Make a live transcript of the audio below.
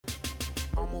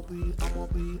You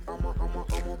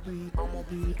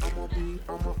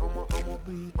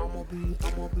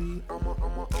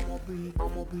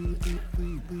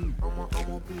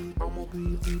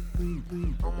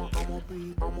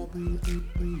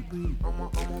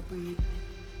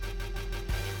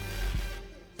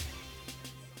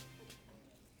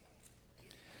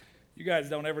guys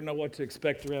don't ever know what to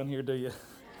expect around here, do you?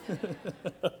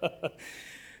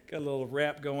 Got a little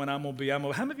rap going, I'm gonna be. How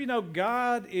many of you know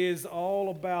God is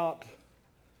all about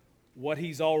what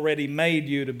He's already made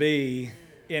you to be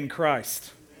in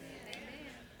Christ?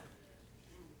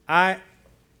 I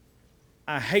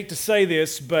hate to say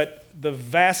this, but the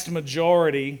vast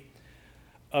majority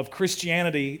of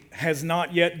Christianity has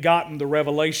not yet gotten the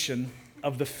revelation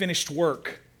of the finished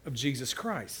work of Jesus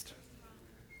Christ.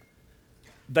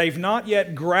 They've not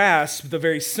yet grasped the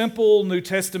very simple New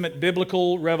Testament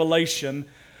biblical revelation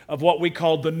of what we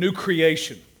call the new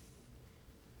creation.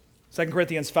 2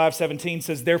 Corinthians 5:17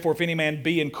 says, "Therefore, if any man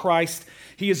be in Christ,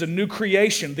 he is a new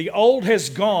creation. The old has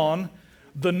gone,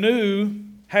 the new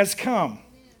has come."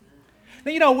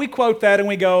 Now, you know, we quote that and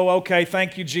we go, okay,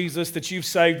 thank you, Jesus, that you've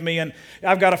saved me, and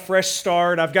I've got a fresh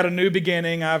start, I've got a new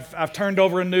beginning, I've turned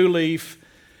over a new leaf,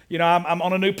 you know, I'm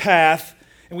on a new path.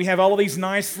 And we have all of these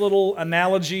nice little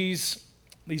analogies,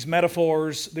 these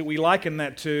metaphors that we liken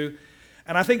that to.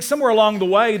 And I think somewhere along the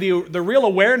way, the real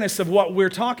awareness of what we're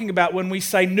talking about when we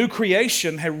say new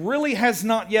creation really has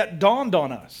not yet dawned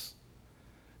on us.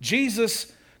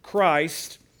 Jesus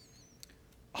Christ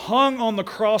hung on the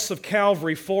cross of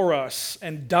Calvary for us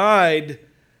and died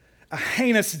a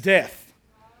heinous death.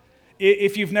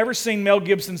 If you've never seen Mel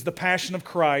Gibson's The Passion of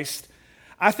Christ,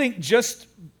 I think just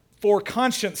for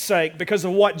conscience sake, because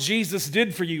of what Jesus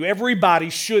did for you, everybody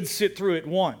should sit through it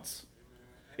once.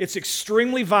 It's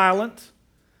extremely violent.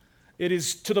 It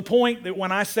is to the point that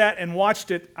when I sat and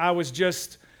watched it, I was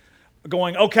just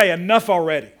going, okay, enough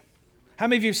already. How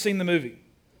many of you have seen the movie?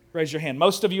 Raise your hand.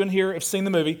 Most of you in here have seen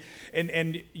the movie,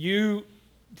 and you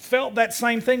felt that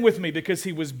same thing with me, because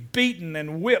he was beaten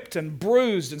and whipped and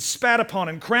bruised and spat upon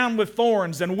and crowned with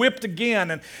thorns and whipped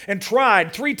again and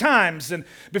tried 3 times, and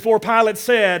before Pilate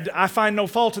said, "I find no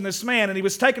fault in this man," and he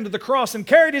was taken to the cross and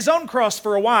carried his own cross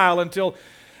for a while until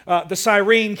the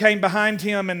Cyrene came behind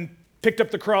him and picked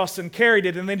up the cross and carried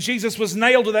it, and then Jesus was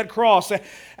nailed to that cross, and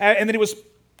then it was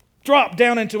dropped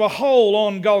down into a hole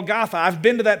on Golgotha. I've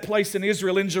been to that place in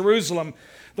Israel, in Jerusalem,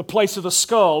 the place of the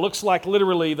skull. Looks like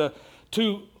literally the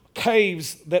 2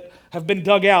 caves that have been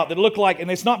dug out that look like,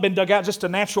 and it's not been dug out, just a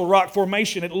natural rock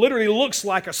formation. It literally looks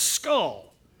like a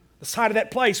skull. The side of that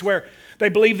place where they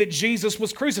believe that Jesus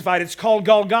was crucified. It's called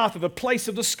Golgotha, the place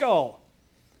of the skull.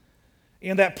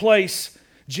 In that place,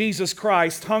 Jesus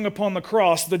Christ hung upon the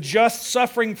cross, the just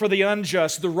suffering for the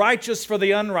unjust, the righteous for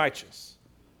the unrighteous,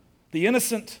 the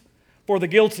innocent for the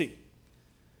guilty.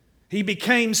 He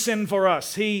became sin for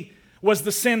us. He was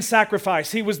the sin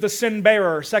sacrifice. He was the sin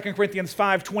bearer. 2 Corinthians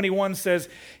 5:21 says,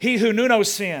 "He who knew no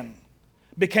sin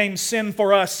became sin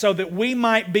for us so that we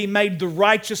might be made the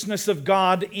righteousness of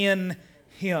God in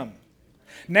Him.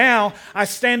 Now I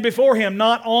stand before Him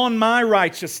not on my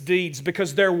righteous deeds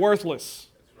because they're worthless."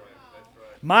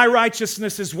 My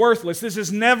righteousness is worthless. This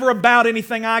is never about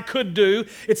anything I could do.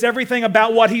 It's everything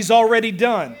about what He's already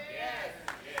done.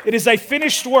 It is a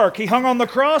finished work. He hung on the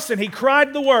cross and He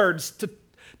cried the words to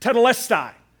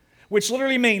tetelestai, which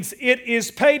literally means it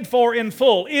is paid for in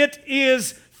full. It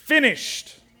is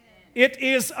finished. It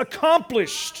is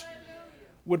accomplished.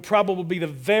 Would probably be the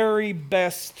very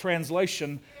best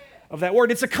translation of that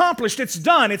word. It's accomplished. It's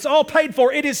done. It's all paid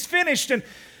for. It is finished. And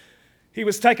He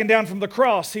was taken down from the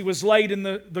cross. He was laid in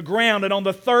the ground. And on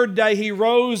the 3rd day, He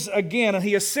rose again. And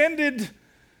He ascended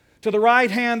to the right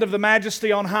hand of the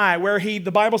Majesty on high, where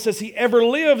the Bible says He ever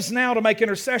lives now to make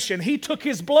intercession. He took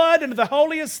His blood into the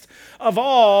holiest of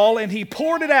all, and He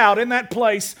poured it out in that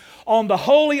place on the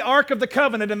holy Ark of the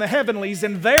Covenant in the heavenlies,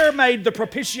 and there made the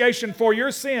propitiation for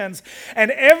your sins.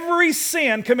 And every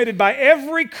sin committed by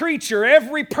every creature,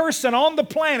 every person on the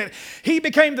planet, He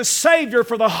became the Savior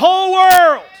for the whole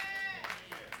world.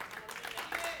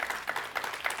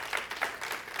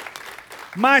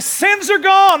 My sins are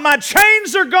gone. My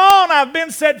chains are gone. I've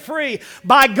been set free.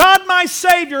 By God, my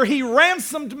Savior, He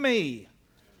ransomed me.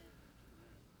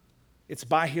 It's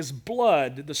by His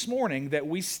blood this morning that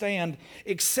we stand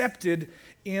accepted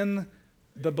in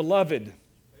the Beloved.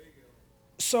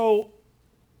 So,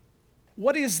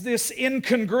 what is this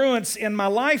incongruence in my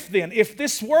life then? If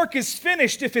this work is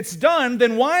finished, if it's done,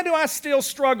 then why do I still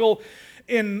struggle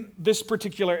in this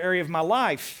particular area of my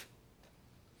life?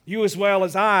 You as well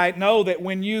as I know that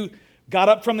when you got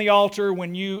up from the altar,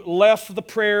 when you left the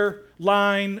prayer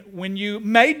line when you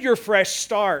made your fresh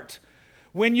start,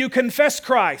 when you confessed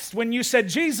Christ, when you said,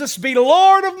 Jesus be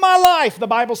Lord of my life. The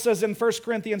Bible says in 1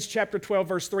 Corinthians chapter 12,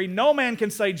 verse 3, no man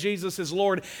can say Jesus is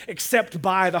Lord except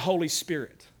by the Holy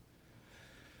Spirit.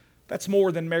 That's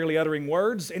more than merely uttering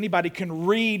words. Anybody can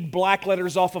read black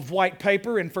letters off of white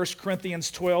paper in 1 Corinthians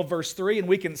 12, verse 3, and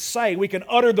we can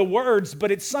utter the words,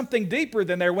 but it's something deeper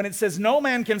than there. When it says no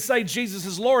man can say Jesus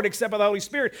is Lord except by the Holy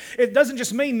Spirit, it doesn't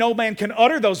just mean no man can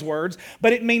utter those words,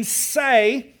 but it means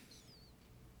say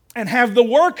and have the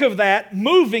work of that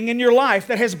moving in your life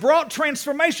that has brought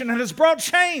transformation and has brought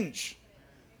change.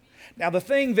 Now, the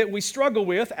thing that we struggle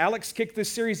with, Alex kicked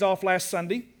this series off last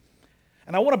Sunday,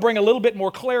 and I want to bring a little bit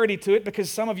more clarity to it because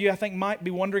some of you, I think, might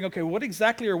be wondering, okay, what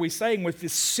exactly are we saying with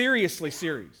this seriously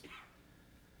series?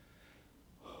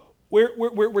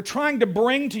 We're trying to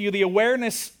bring to you the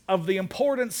awareness of the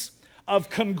importance of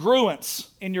congruence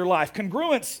in your life.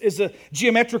 Congruence is a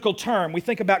geometrical term. We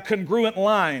think about congruent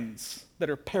lines that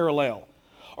are parallel,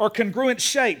 or congruent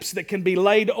shapes that can be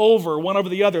laid over one over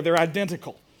the other. They're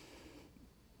identical.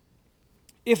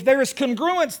 If there is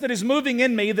congruence that is moving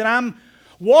in me, then I'm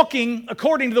walking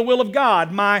according to the will of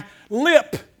God. My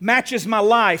lip matches my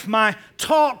life. My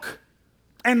talk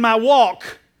and my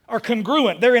walk are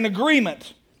congruent. They're in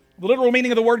agreement. The literal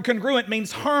meaning of the word congruent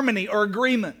means harmony or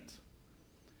agreement.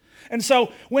 And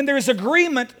so when there's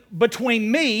agreement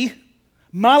between me,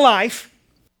 my life,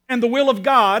 and the will of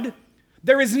God,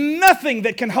 there is nothing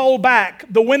that can hold back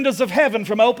the windows of heaven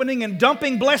from opening and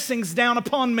dumping blessings down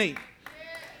upon me.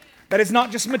 That is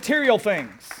not just material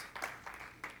things.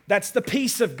 That's the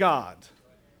peace of God.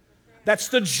 That's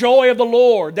the joy of the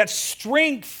Lord. That's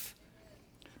strength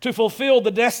to fulfill the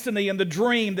destiny and the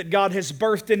dream that God has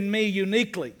birthed in me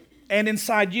uniquely and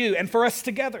inside you and for us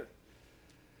together.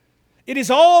 It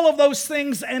is all of those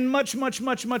things and much, much,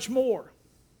 much, much more.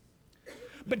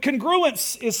 But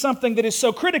congruence is something that is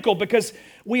so critical because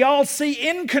we all see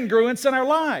incongruence in our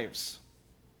lives.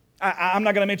 I'm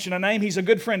not going to mention a name. He's a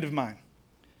good friend of mine.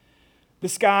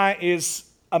 This guy is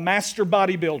a master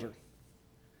bodybuilder.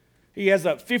 He has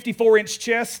a 54-inch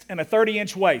chest and a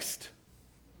 30-inch waist.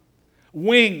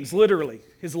 Wings, literally,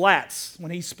 his lats.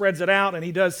 When he spreads it out and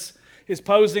he does his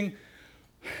posing,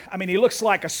 I mean, he looks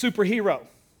like a superhero.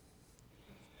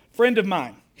 Friend of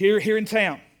mine, here in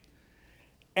town.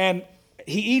 And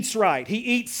he eats right. He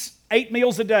eats 8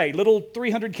 meals a day, little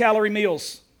 300-calorie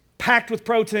meals, packed with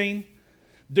protein.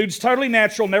 Dude's totally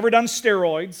natural, never done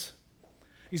steroids.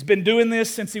 He's been doing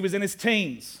this since he was in his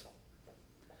teens.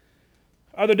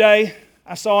 Other day,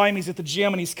 I saw him. He's at the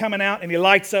gym, and he's coming out, and he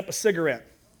lights up a cigarette.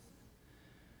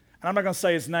 And I'm not going to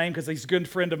say his name because he's a good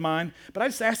friend of mine, but I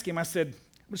just asked him, I said,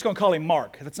 I'm just going to call him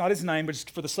Mark. That's not his name, but just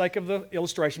for the sake of the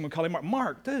illustration, we'll call him Mark.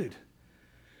 Mark, dude,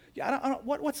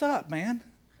 what's up, man?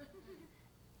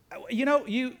 You know,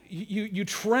 you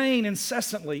train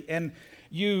incessantly, and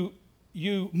you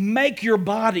make your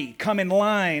body come in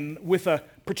line with a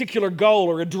particular goal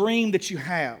or a dream that you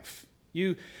have.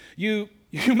 You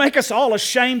make us all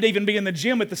ashamed to even be in the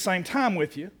gym at the same time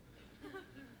with you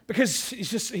because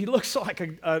he looks like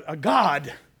a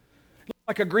god,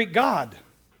 like a Greek god.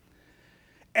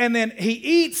 And then he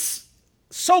eats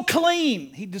so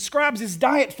clean. He describes his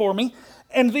diet for me.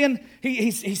 And then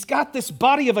he's got this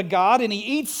body of a god, and he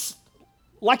eats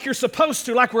like you're supposed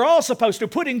to, like we're all supposed to,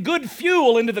 putting good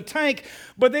fuel into the tank.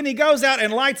 But then he goes out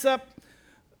and lights up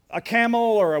a Camel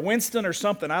or a Winston or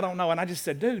something. I don't know. And I just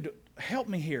said, dude, help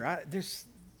me here.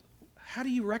 How do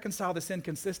you reconcile this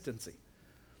inconsistency?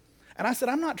 And I said,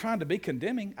 I'm not trying to be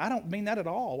condemning. I don't mean that at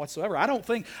all whatsoever. I don't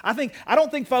think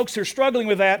folks who are struggling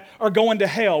with that are going to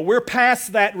hell. We're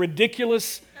past that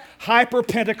ridiculous,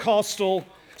 hyper-Pentecostal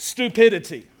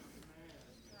stupidity.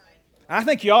 I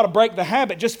think you ought to break the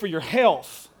habit just for your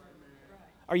health.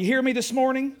 Are you hearing me this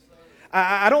morning?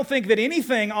 I don't think that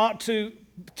anything ought to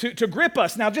grip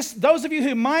us. Now, just those of you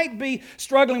who might be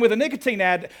struggling with a nicotine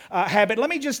habit, let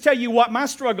me just tell you what my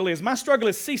struggle is. My struggle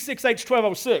is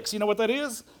C6H12O6. You know what that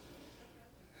is?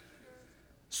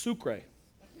 Sucre.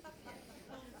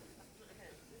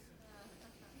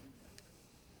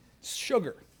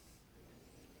 Sugar.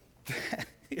 That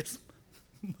is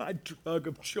my drug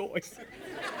of choice.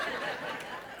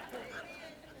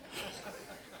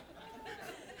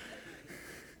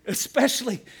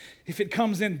 Especially if it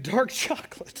comes in dark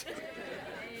chocolate.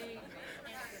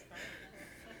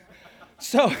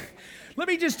 So, let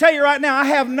me just tell you right now, I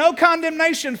have no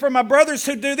condemnation for my brothers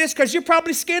who do this because you're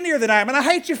probably skinnier than I am, and I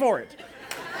hate you for it.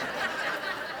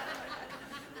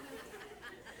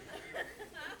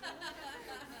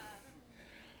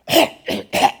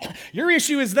 Your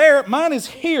issue is there, mine is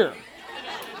here.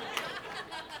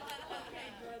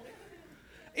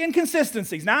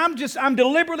 Inconsistencies. Now, I'm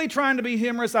deliberately trying to be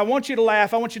humorous. I want you to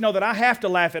laugh. I want you to know that I have to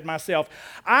laugh at myself.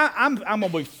 I'm going to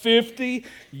be 50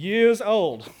 years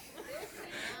old.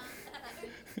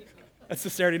 That's the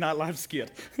Saturday Night Live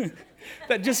skit.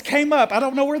 That just came up. I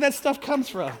don't know where that stuff comes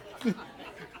from.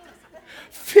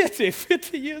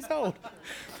 50 years old.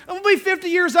 I'm going to be 50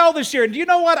 years old this year. And do you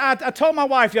know what? I told my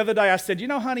wife the other day, I said, you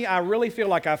know, honey, I really feel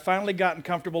like I've finally gotten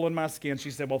comfortable in my skin.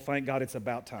 She said, well, thank God it's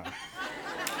about time.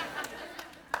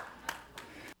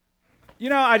 You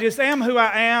know, I just am who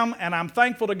I am, and I'm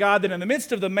thankful to God that in the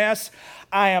midst of the mess,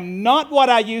 I am not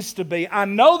what I used to be. I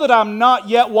know that I'm not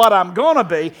yet what I'm going to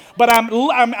be, but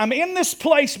I'm in this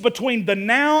place between the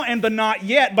now and the not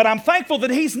yet, but I'm thankful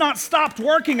that He's not stopped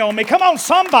working on me. Come on,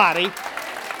 somebody.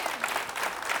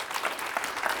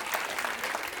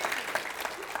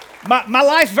 My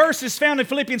life verse is found in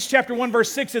Philippians chapter 1,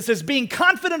 verse 6. It says, being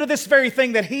confident of this very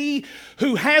thing, that He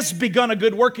who has begun a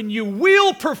good work in you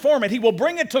will perform it. He will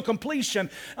bring it to completion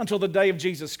until the day of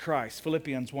Jesus Christ.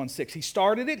 Philippians 1, 6. He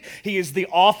started it. He is the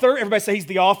author. Everybody say He's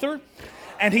the author.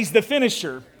 And He's the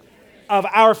finisher of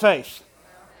our faith.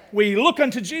 We look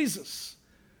unto Jesus,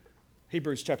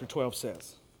 Hebrews chapter 12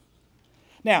 says.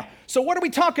 Now, so what are we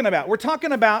talking about? We're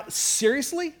talking about,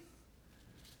 seriously?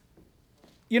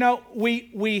 You know, we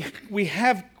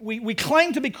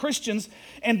claim to be Christians,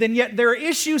 and then yet there are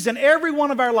issues in every one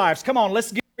of our lives. Come on,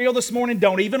 let's get real this morning.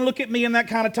 Don't even look at me in that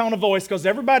kind of tone of voice, because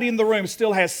everybody in the room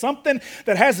still has something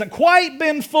that hasn't quite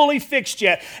been fully fixed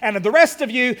yet. And the rest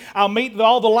of you, I'll meet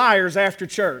all the liars after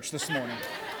church this morning.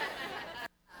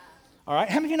 All right,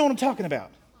 how many of you know what I'm talking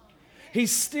about?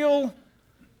 He's still...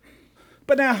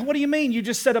 But now, what do you mean? You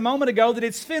just said a moment ago that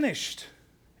it's finished.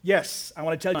 Yes, I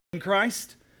want to tell you, in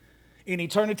Christ... in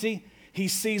eternity, He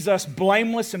sees us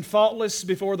blameless and faultless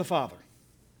before the Father.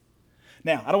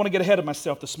 Now, I don't want to get ahead of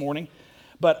myself this morning,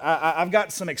 but I've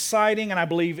got some exciting and I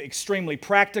believe extremely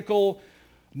practical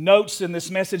notes in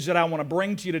this message that I want to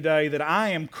bring to you today that I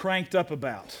am cranked up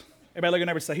about. Everybody look at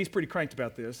neighbor and say, he's pretty cranked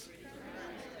about this.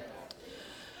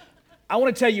 I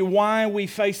want to tell you why we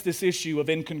face this issue of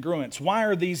incongruence. Why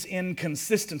are these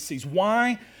inconsistencies?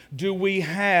 Why do we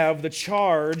have the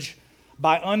charge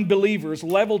by unbelievers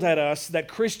leveled at us that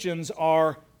Christians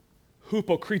are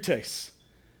hypocrites?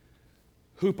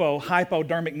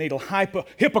 Hypodermic needle.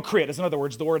 Hypocrite is in other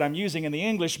words the word I'm using in the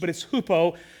English, but it's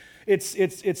hypo.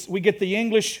 We get the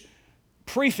English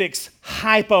prefix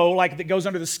hypo, like that goes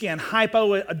under the skin.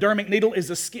 Hypodermic needle is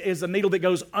a needle that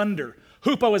goes under.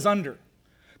 Hypo is under.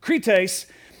 Krites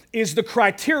is the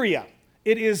criteria.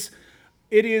 It is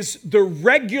the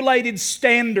regulated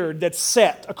standard that's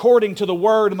set according to the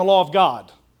Word and the law of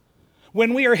God.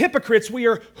 When we are hypocrites, we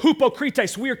are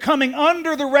hypocrites. We are coming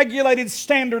under the regulated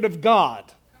standard of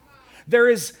God. There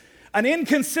is an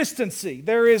inconsistency.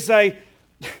 There is a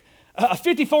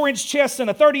 54-inch chest and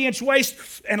a 30-inch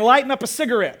waist and lighting up a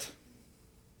cigarette.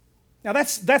 Now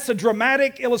that's a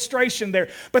dramatic illustration there.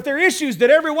 But there are issues that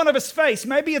every one of us face.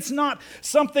 Maybe it's not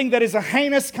something that is a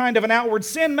heinous kind of an outward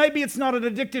sin. Maybe it's not an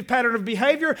addictive pattern of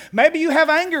behavior. Maybe you have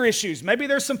anger issues. Maybe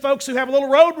there's some folks who have a little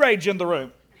road rage in the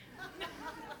room.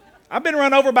 I've been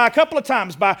run over by a couple of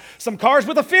times by some cars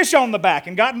with a fish on the back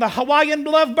and gotten the Hawaiian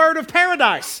lovebird of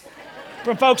paradise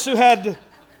from folks who had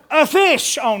a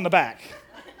fish on the back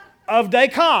of their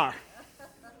car.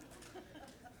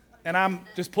 And I'm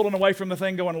just pulling away from the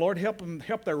thing going, Lord, help them,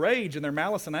 help their rage and their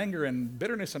malice and anger and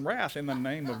bitterness and wrath in the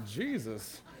name of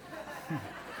Jesus.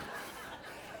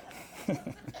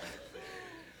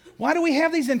 Why do we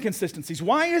have these inconsistencies?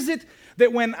 Why is it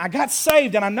that when I got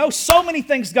saved, and I know so many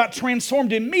things got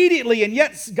transformed immediately, and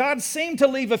yet God seemed to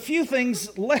leave a few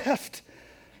things left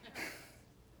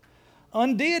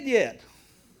undid yet?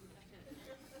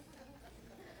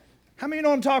 How many know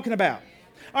what I'm talking about?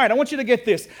 All right, I want you to get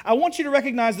this. I want you to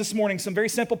recognize this morning some very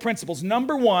simple principles.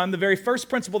 Number one, the very first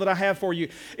principle that I have for you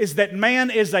is that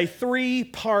man is a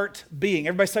three-part being.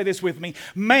 Everybody say this with me.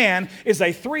 Man is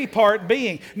a three-part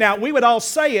being. Now, we would all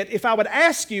say it. If I would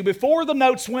ask you before the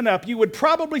notes went up, you would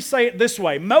probably say it this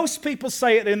way. Most people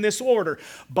say it in this order: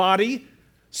 body,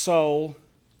 soul,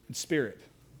 and spirit.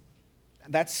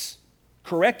 That's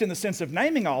correct in the sense of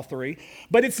naming all three,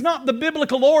 but it's not the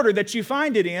biblical order that you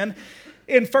find it in.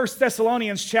 In 1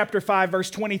 Thessalonians chapter 5, verse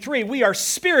 23, we are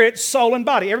spirit, soul, and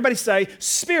body. Everybody say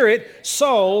spirit,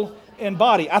 soul, and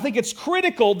body. I think it's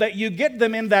critical that you get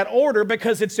them in that order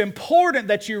because it's important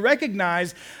that you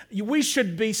recognize we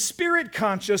should be spirit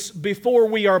conscious before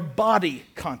we are body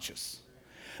conscious.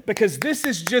 Because this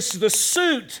is just the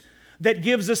suit that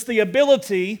gives us the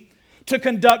ability to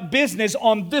conduct business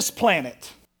on this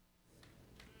planet.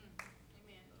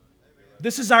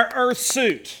 This is our earth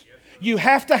suit. You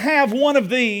have to have one of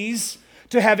these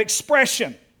to have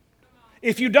expression.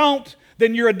 If you don't,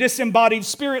 then you're a disembodied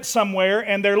spirit somewhere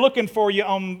and they're looking for you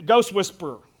on Ghost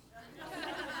Whisperer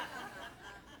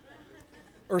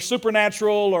or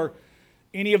Supernatural or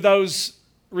any of those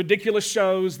ridiculous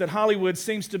shows that Hollywood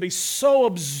seems to be so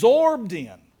absorbed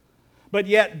in, but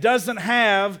yet doesn't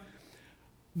have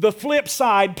the flip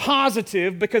side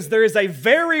positive, because there is a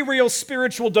very real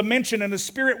spiritual dimension in the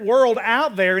spirit world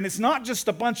out there, and it's not just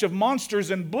a bunch of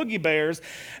monsters and boogie bears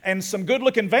and some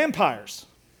good-looking vampires.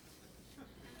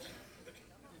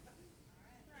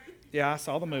 Yeah, I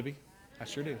saw the movie. I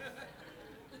sure did.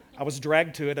 I was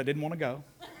dragged to it. I didn't want to go.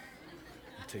 I'm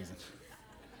teasing.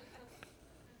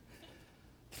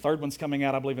 The third one's coming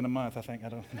out, I believe, in a month, I think. I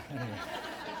don't know. Anyway.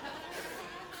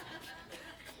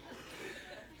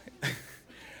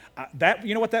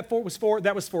 You know what that was for?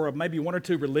 That was for maybe one or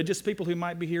two religious people who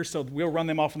might be here, so we'll run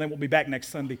them off and then we'll be back next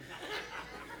Sunday.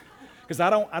 Because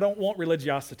I don't want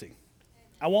religiosity.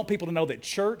 I want people to know that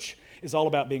church is all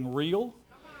about being real,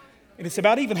 and it's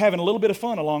about even having a little bit of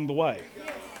fun along the way.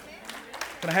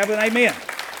 Can I have an amen?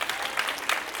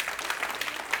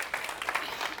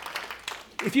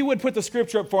 If you would put the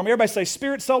scripture up for me. Everybody say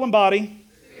spirit, soul, and body.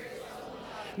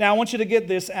 Now I want you to get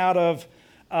this out of,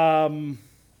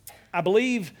 I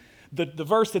believe the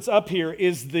verse that's up here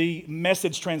is the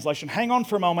Message translation. Hang on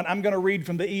for a moment. I'm going to read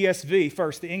from the ESV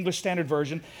first, the English Standard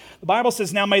Version. The Bible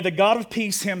says, "Now may the God of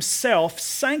peace himself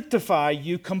sanctify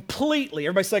you completely."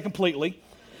 Everybody say completely.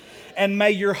 "And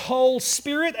may your whole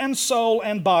spirit and soul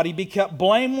and body be kept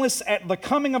blameless at the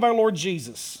coming of our Lord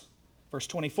Jesus." Verse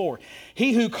 24.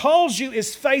 "He who calls you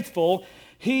is faithful.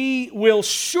 He will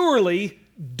surely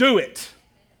do it."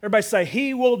 Everybody say,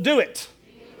 he will do it.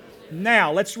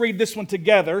 Now, let's read this one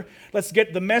together. Let's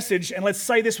get the Message and let's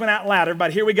say this one out loud.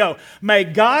 Everybody, here we go. "May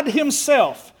God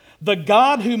himself, the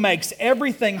God who makes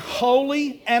everything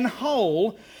holy and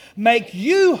whole, make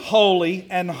you holy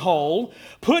and whole,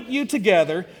 put you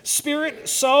together, spirit,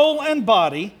 soul, and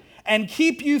body, and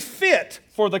keep you fit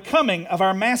for the coming of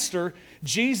our Master,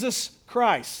 Jesus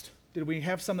Christ." Did we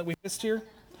have some that we missed here?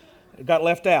 It got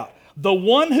left out. "The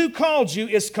one who called you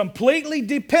is completely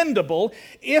dependable.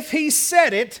 If he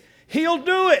said it, he'll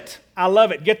do it." I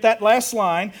love it. Get that last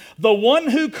line. "The one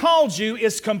who called you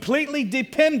is completely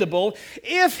dependable.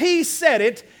 If he said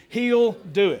it, he'll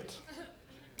do it."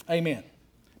 Amen.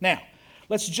 Now,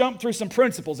 let's jump through some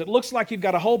principles. It looks like you've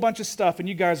got a whole bunch of stuff and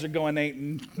you guys are going,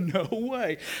 ain't no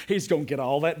way he's going to get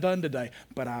all that done today.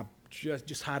 But I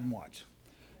just hide and watch.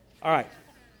 All right.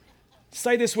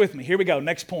 Say this with me. Here we go.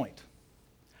 Next point.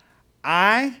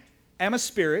 I am a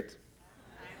spirit.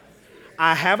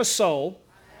 I have a soul.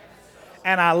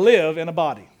 And I live in a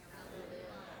body.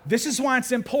 This is why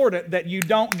it's important that you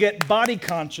don't get body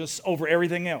conscious over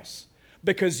everything else.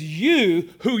 Because you,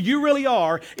 who you really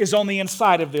are, is on the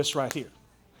inside of this right here.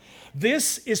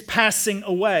 This is passing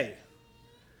away.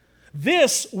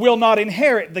 This will not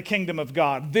inherit the kingdom of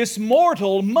God. This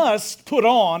mortal must put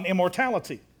on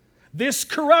immortality. This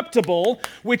corruptible,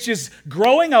 which is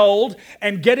growing old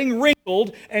and getting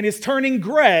wrinkled and is turning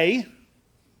gray,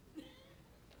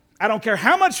 I don't care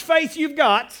how much faith you've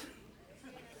got,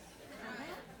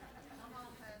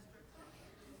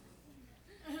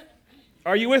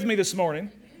 are you with me this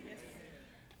morning?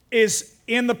 Is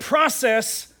in the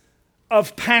process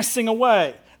of passing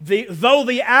away. Though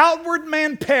the outward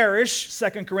man perish,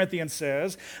 2 Corinthians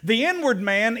says, the inward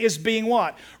man is being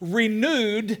what?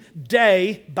 Renewed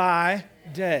day by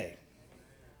day.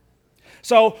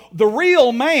 So the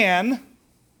real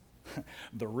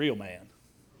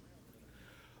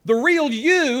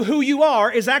you, who you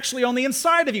are, is actually on the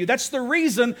inside of you. That's the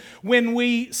reason when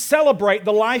we celebrate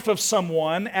the life of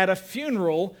someone at a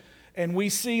funeral and we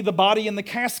see the body in the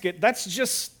casket, that's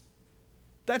just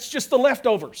the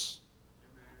leftovers.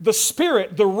 The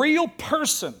spirit, the real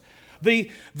person,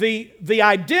 the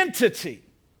identity,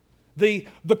 the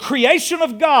creation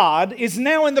of God is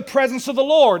now in the presence of the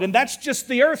Lord, and that's just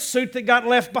the earth suit that got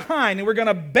left behind, and we're going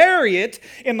to bury it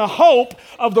in the hope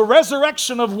of the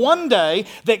resurrection of one day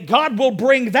that God will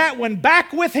bring that one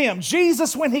back with Him.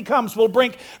 Jesus, when He comes, will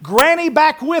bring Granny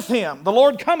back with Him. The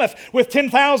Lord cometh with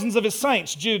 10,000s of His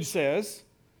saints, Jude says.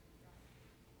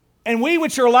 And we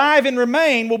which are alive and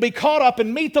remain will be caught up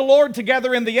and meet the Lord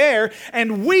together in the air,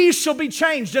 and we shall be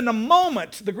changed in a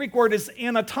moment. The Greek word is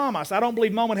anatomos. I don't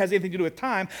believe moment has anything to do with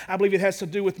time. I believe it has to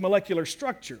do with molecular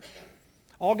structure.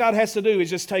 All God has to do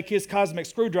is just take His cosmic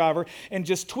screwdriver and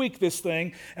just tweak this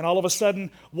thing, and all of a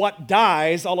sudden, what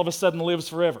dies, all of a sudden lives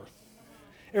forever.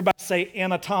 Everybody say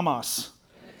anatomos.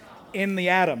 In the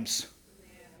atoms.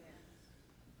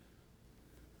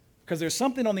 Because there's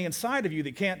something on the inside of you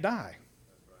that can't die.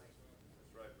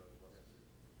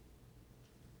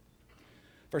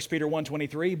 1 Peter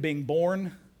 1:23, being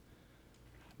born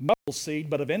not of seed,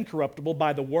 but of incorruptible,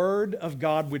 by the word of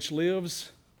God which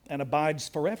lives and abides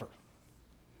forever.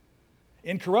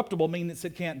 Incorruptible means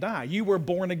it can't die. You were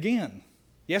born again.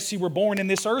 Yes, you were born in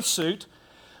this earth suit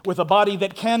with a body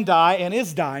that can die and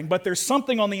is dying, but there's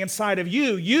something on the inside of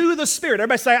you. You, the Spirit.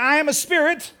 Everybody say, I am a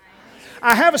spirit,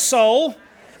 I have a soul,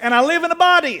 and I live in a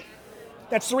body.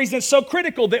 That's the reason it's so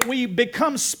critical that we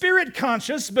become spirit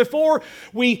conscious before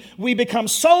we become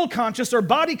soul conscious or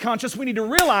body conscious. We need to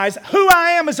realize who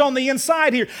I am is on the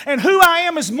inside here. And who I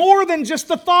am is more than just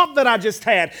the thought that I just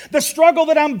had. The struggle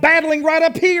that I'm battling right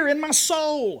up here in my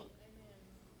soul.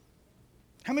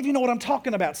 How many of you know what I'm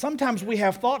talking about? Sometimes we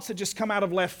have thoughts that just come out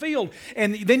of left field,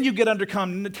 and then you get under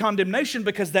condemnation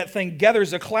because that thing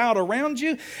gathers a cloud around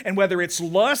you, and whether it's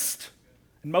lust,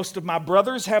 and most of my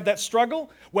brothers have that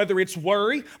struggle, whether it's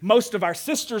worry, most of our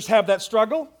sisters have that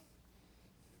struggle.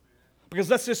 Because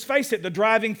let's just face it, the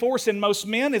driving force in most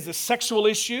men is a sexual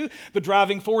issue. The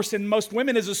driving force in most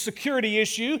women is a security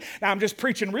issue. Now, I'm just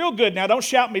preaching real good now. Don't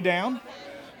shout me down.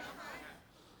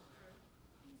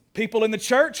 People in the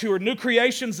church who are new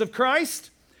creations of Christ,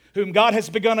 whom God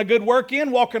has begun a good work in,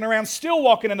 walking around still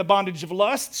walking in the bondage of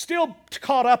lust, still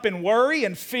caught up in worry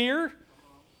and fear.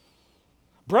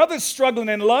 Brothers struggling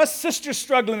in lust, sisters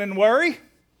struggling in worry.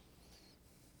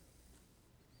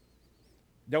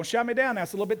 Don't shout me down now.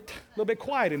 It's a little bit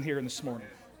quiet in here this morning.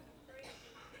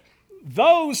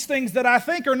 Those things that I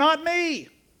think are not me.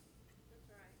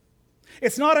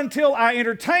 It's not until I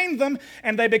entertain them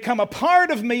and they become a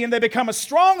part of me and they become a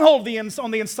stronghold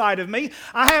on the inside of me,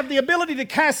 I have the ability to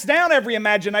cast down every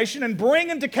imagination and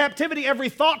bring into captivity every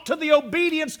thought to the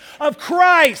obedience of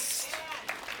Christ.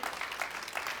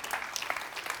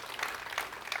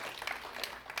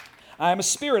 I am a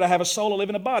spirit, I have a soul, I live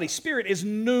in a body. Spirit is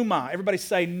pneuma. Everybody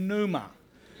say pneuma.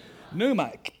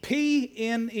 Pneuma,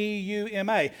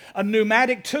 P-N-E-U-M-A. A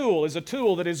pneumatic tool is a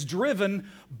tool that is driven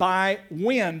by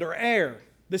wind or air.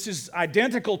 This is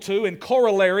identical to and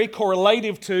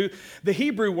correlative to the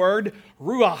Hebrew word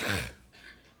ruach.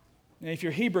 And if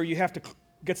you're Hebrew, you have to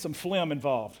get some phlegm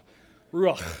involved.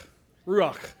 Ruach.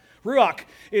 Ruach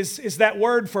is that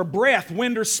word for breath,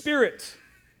 wind or spirit.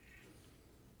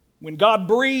 When God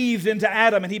breathed into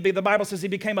Adam, and the Bible says he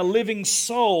became a living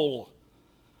soul,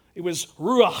 it was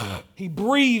ruach. He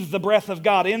breathed the breath of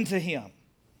God into him.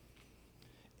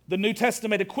 The New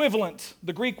Testament equivalent,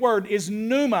 the Greek word, is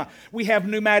pneuma. We have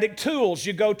pneumatic tools.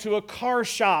 You go to a car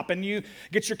shop and you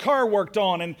get your car worked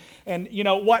on. And you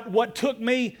know, what took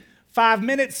me 5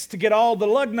 minutes to get all the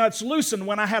lug nuts loosened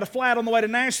when I had a flat on the way to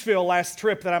Nashville last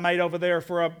trip that I made over there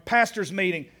for a pastor's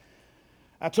meeting.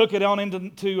 I took it on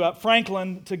into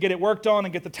Franklin to get it worked on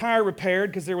and get the tire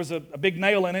repaired because there was a big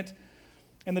nail in it.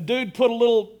 And the dude put a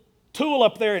little tool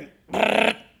up there and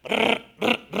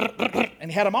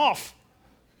he had them off.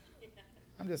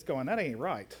 I'm just going, that ain't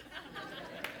right.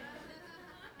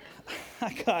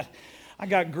 I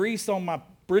got grease on my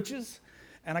britches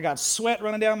and I got sweat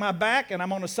running down my back and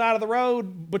I'm on the side of the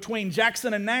road between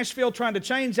Jackson and Nashville trying to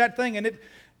change that thing and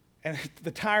the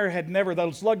tire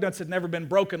those lug nuts had never been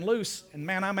broken loose. And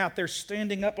man, I'm out there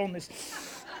standing up on this,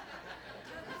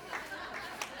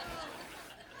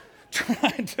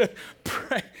 trying to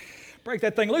break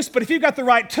that thing loose. But if you've got the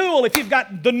right tool, if you've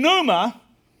got the pneuma,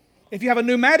 if you have a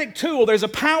pneumatic tool, there's a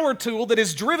power tool that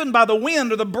is driven by the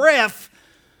wind or the breath,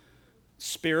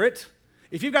 spirit.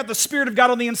 If you've got the Spirit of God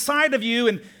on the inside of you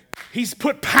and He's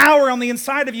put power on the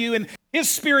inside of you and His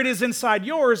Spirit is inside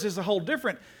yours, is a whole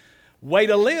different way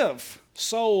to live.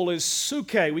 Soul is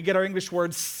suke. We get our English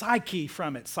word psyche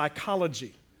from it,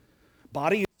 psychology.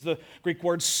 Body is the Greek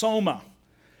word soma.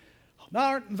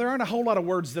 Now, there aren't a whole lot of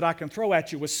words that I can throw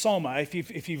at you with soma. If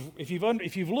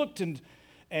you've looked and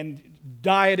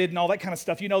dieted and all that kind of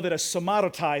stuff, you know that a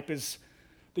somatotype is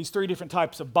these 3 different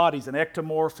types of bodies. An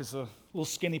ectomorph is a little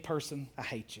skinny person. I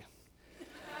hate you.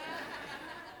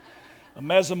 A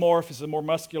mesomorph is a more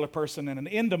muscular person, and an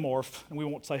endomorph, and we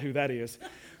won't say who that is,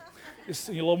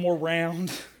 a little more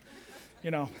round,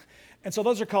 you know. And so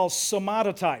those are called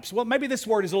somatotypes. Well, maybe this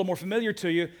word is a little more familiar to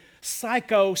you.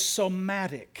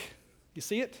 Psychosomatic. You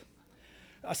see it?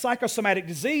 A psychosomatic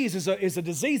disease is a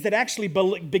disease that actually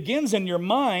begins in your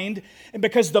mind, and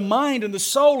because the mind and the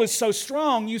soul is so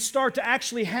strong, you start to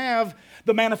actually have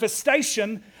the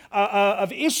manifestation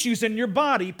of issues in your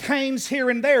body, pains here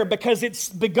and there, because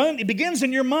it begins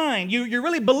in your mind. You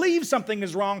really believe something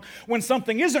is wrong when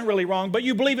something isn't really wrong, but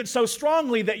you believe it so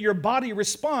strongly that your body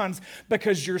responds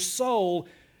because your soul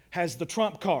has the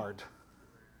trump card.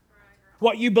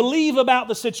 What you believe about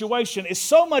the situation is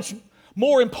so much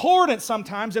more important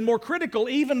sometimes and more critical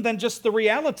even than just the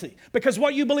reality, because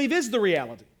what you believe is the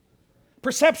reality.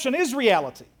 Perception is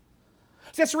reality.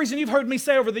 See, that's the reason you've heard me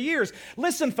say over the years,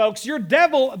 listen folks,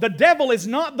 the devil is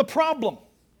not the problem.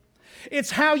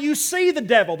 It's how you see the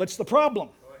devil that's the problem.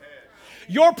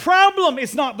 Your problem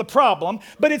is not the problem,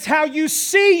 but it's how you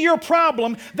see your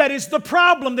problem that is the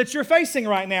problem that you're facing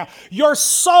right now. Your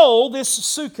soul, this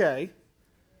suke, and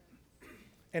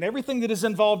everything that is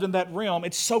involved in that realm,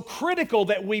 it's so critical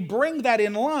that we bring that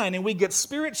in line and we get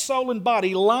spirit, soul, and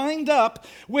body lined up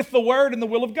with the Word and the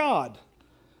will of God.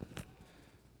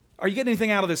 Are you getting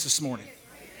anything out of this morning?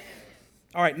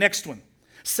 All right, next one.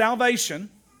 Salvation,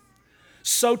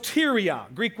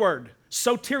 soteria, Greek word,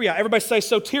 soteria. Everybody say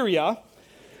soteria.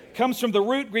 Comes from the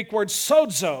root Greek word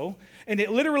sozo, and it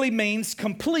literally means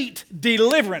complete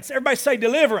deliverance. Everybody say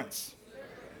deliverance.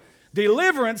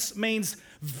 Deliverance means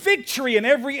victory in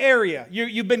every area.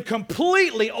 You've been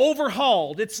completely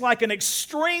overhauled. It's like an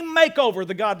extreme makeover,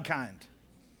 the God kind.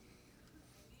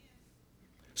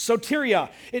 Soteria,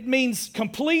 it means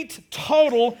complete,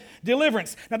 total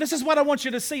deliverance. Now, this is what I want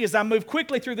you to see as I move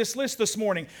quickly through this list this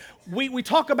morning. We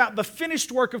talk about the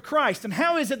finished work of Christ, and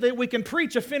how is it that we can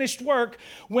preach a finished work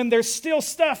when there's still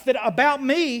stuff that about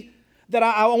me that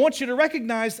I want you to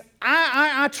recognize.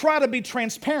 I try to be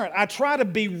transparent. I try to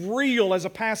be real as a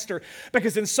pastor,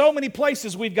 because in so many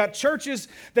places we've got churches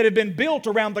that have been built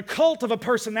around the cult of a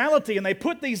personality, and they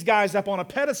put these guys up on a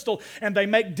pedestal and they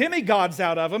make demigods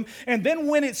out of them. And then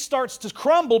when it starts to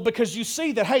crumble because you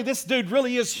see that, hey, this dude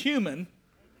really is human.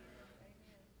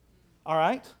 All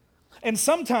right? And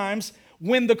sometimes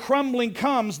when the crumbling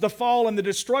comes, the fall and the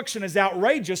destruction is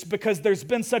outrageous because there's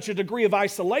been such a degree of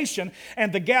isolation,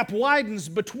 and the gap widens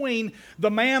between the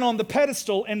man on the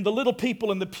pedestal and the little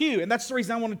people in the pew. And that's the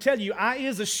reason I want to tell you, I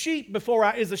is a sheep before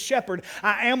I is a shepherd.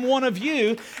 I am one of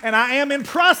you, and I am in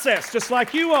process just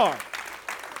like you are.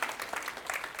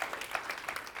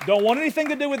 Don't want anything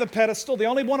to do with a pedestal. The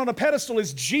only one on a pedestal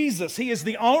is Jesus. He is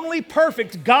the only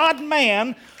perfect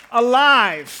God-man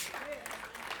alive.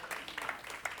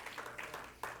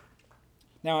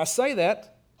 Now, I say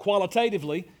that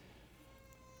qualitatively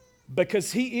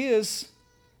because He is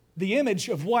the image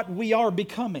of what we are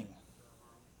becoming.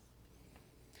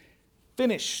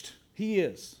 Finished, He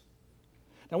is.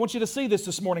 Now, I want you to see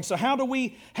this morning. So how do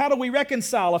we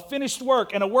reconcile a finished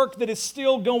work and a work that is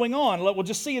still going on? We'll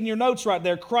just see in your notes right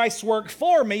there, Christ's work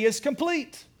for me is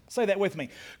complete. Say that with me.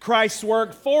 Christ's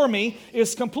work for me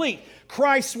is complete.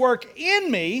 Christ's work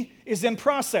in me is in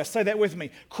process. Say that with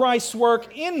me. Christ's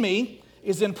work in me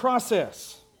is in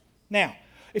process. Now,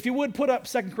 if you would put up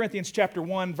 2 Corinthians chapter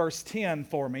 1, verse 10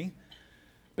 for me,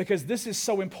 because this is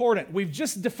so important. We've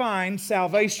just defined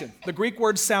salvation, the Greek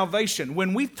word salvation.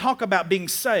 When we talk about being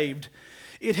saved,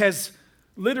 it has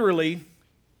literally,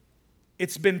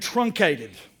 it's been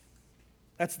truncated.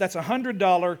 That's a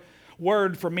 $100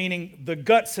 word for meaning the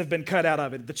guts have been cut out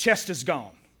of it. The chest is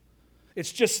gone.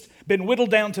 It's just been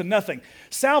whittled down to nothing.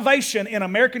 Salvation in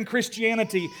American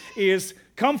Christianity is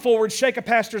come forward, shake a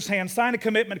pastor's hand, sign a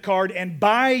commitment card, and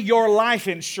buy your life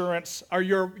insurance or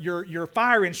your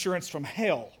fire insurance from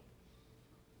hell.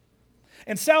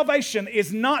 And salvation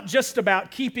is not just about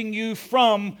keeping you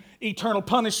from eternal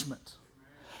punishment.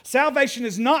 Salvation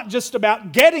is not just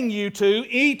about getting you to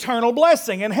eternal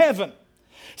blessing in heaven.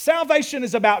 Salvation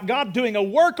is about God doing a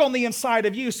work on the inside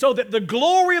of you so that the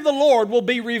glory of the Lord will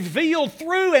be revealed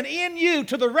through and in you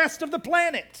to the rest of the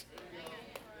planet.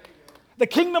 The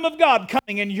kingdom of God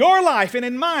coming in your life and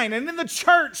in mine and in the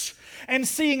church, and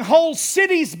seeing whole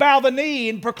cities bow the knee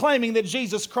and proclaiming that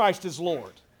Jesus Christ is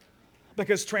Lord,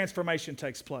 because transformation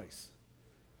takes place.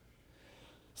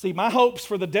 See, my hopes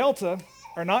for the Delta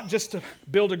are not just to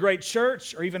build a great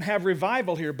church or even have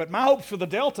revival here, but my hopes for the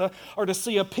Delta are to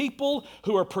see a people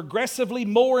who are progressively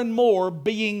more and more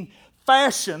being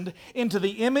fashioned into the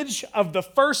image of the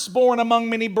firstborn among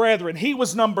many brethren. He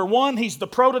was number one. He's the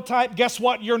prototype. Guess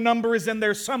what? Your number is in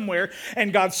there somewhere.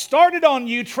 And God started on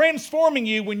you, transforming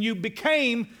you when you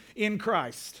became in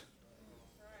Christ.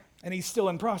 And He's still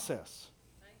in process.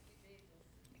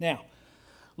 Now,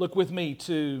 look with me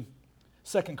to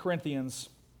 2 Corinthians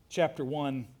chapter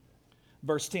 1,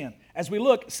 verse 10. As we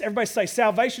look, everybody say,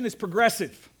 salvation is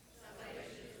progressive.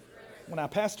 Well, now,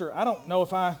 Pastor, I don't know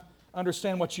if I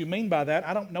understand what you mean by that.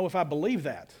 I don't know if I believe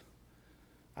that.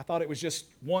 I thought it was just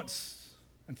once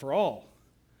and for all.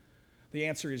 The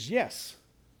answer is yes.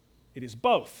 It is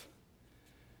both.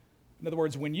 In other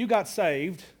words, when you got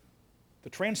saved, the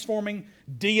transforming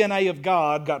DNA of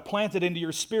God got planted into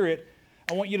your spirit.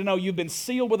 I want you to know you've been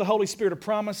sealed with the Holy Spirit of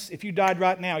promise. If you died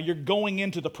right now, you're going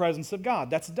into the presence of God.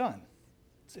 That's done.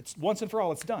 It's once and for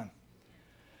all, it's done.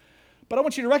 But I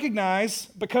want you to recognize,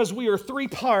 because we are three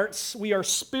parts, we are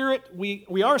spirit, we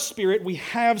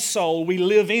have soul, we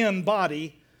live in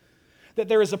body, that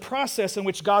there is a process in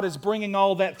which God is bringing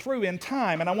all that through in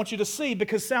time. And I want you to see,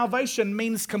 because salvation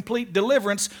means complete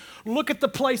deliverance, look at the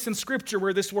place in Scripture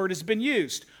where this word has been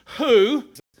used. Who,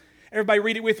 everybody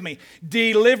read it with me,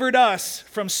 delivered us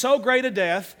from so great a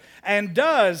death and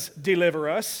does deliver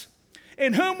us,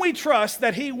 in whom we trust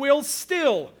that He will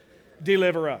still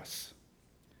deliver us.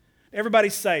 Everybody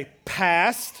say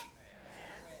past,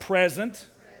 present,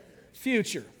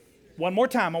 future. One more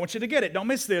time. I want you to get it. Don't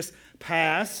miss this.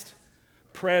 Past,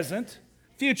 present,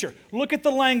 future. Look at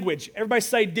the language. Everybody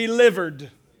say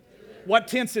delivered. What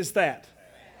tense is that?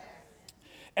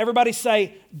 Everybody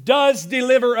say does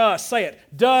deliver us. Say it.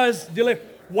 Does deliver.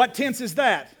 What tense is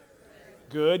that?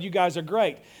 Good. You guys are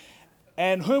great.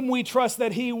 And whom we trust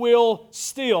that He will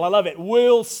still, I love it,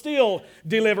 will still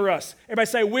deliver us. Everybody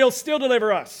say will still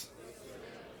deliver us.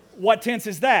 What tense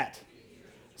is that?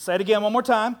 Say it again one more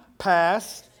time.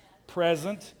 Past,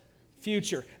 present,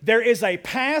 future. There is a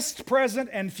past, present,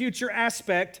 and future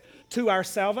aspect to our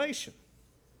salvation.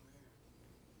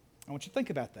 I want you to think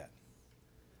about that.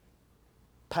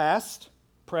 Past,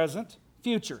 present,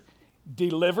 future.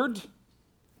 Delivered,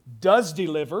 does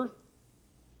deliver,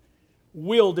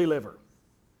 will deliver.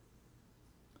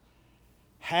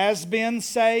 Has been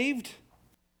saved,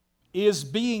 is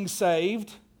being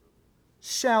saved,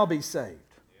 shall be saved.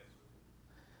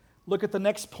 Look at the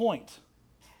next point.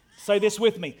 Say this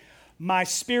with me. My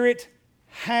spirit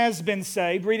has been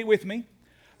saved. Read it with me.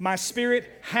 My spirit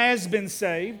has been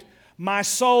saved. My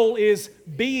soul is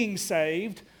being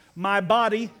saved. My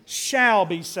body shall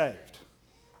be saved.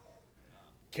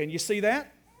 Can you see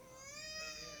that?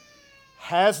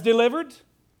 Has delivered,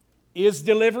 is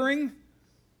delivering,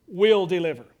 will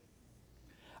deliver.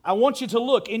 I want you to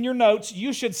look in your notes.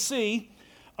 You should see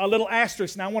a little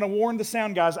asterisk. Now, I want to warn the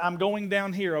sound guys, I'm going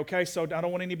down here, okay? So I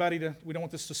don't want we don't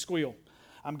want this to squeal.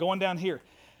 I'm going down here.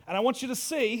 And I want you to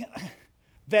see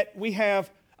that we have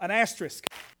an asterisk.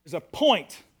 There's a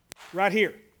point right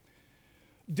here.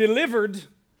 Delivered,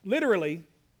 literally,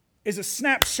 is a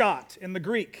snapshot in the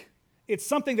Greek. It's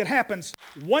something that happens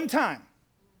one time,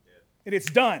 and it's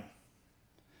done.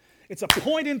 It's a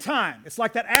point in time. It's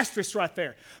like that asterisk right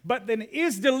there. But then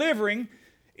is delivering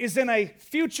is in a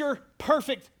future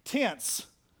perfect tense.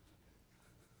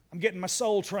 I'm getting my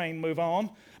soul train move on,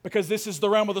 because this is the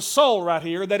realm of the soul right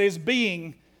here that is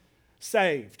being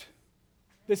saved.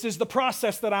 This is the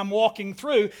process that I'm walking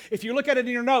through. If you look at it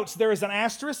in your notes, there is an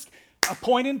asterisk, a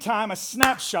point in time, a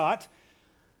snapshot.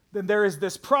 Then there is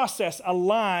this process, a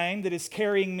line that is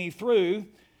carrying me through.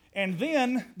 And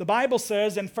then the Bible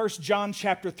says in 1 John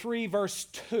chapter 3, verse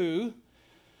 2,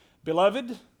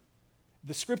 Beloved,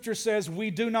 the Scripture says,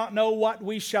 we do not know what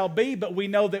we shall be, but we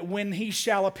know that when He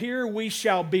shall appear, we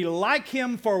shall be like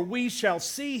Him, for we shall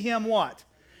see Him what?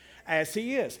 As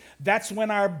He is. That's when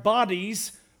our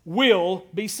bodies will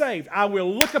be saved. I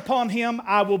will look upon Him,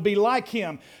 I will be like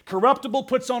Him. Corruptible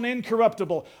puts on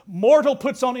incorruptible. Mortal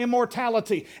puts on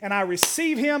immortality. And I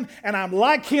receive Him, and I'm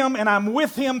like Him, and I'm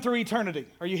with Him through eternity.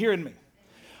 Are you hearing me?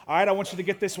 All right, I want you to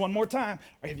get this one more time.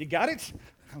 Have you got it?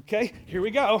 Okay, here we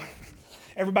go.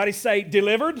 Everybody say,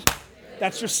 delivered.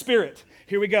 That's your spirit.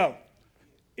 Here we go.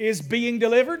 Is being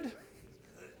delivered?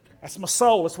 That's my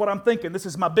soul. That's what I'm thinking. This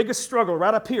is my biggest struggle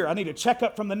right up here. I need a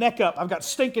checkup from the neck up. I've got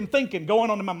stinking thinking going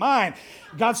on in my mind.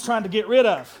 God's trying to get rid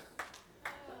of.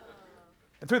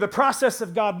 And through the process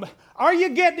of God, are you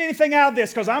getting anything out of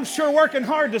this? Because I'm sure working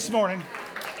hard this morning.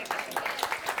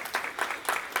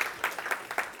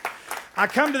 I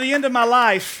come to the end of my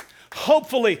life.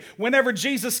 Hopefully, whenever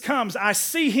Jesus comes, I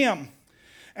see Him.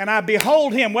 And I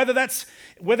behold Him, whether that's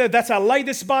I lay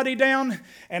this body down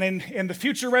and in the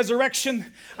future resurrection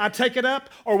I take it up,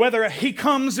 or whether He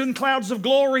comes in clouds of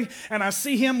glory and I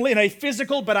see Him in a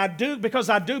physical, but I do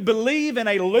believe in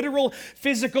a literal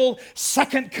physical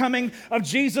second coming of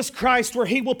Jesus Christ, where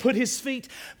He will put His feet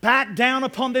back down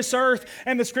upon this earth,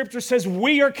 and the Scripture says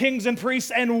we are kings and priests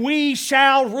and we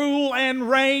shall rule and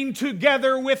reign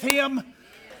together with Him.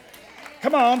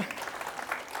 Come on.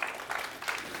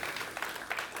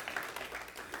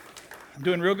 I'm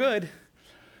doing real good.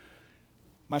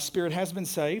 My spirit has been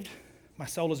saved. My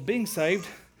soul is being saved.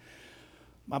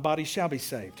 My body shall be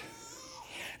saved.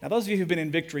 Now, those of you who've been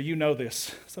in Victory, you know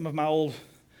this. Some of my old,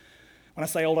 when I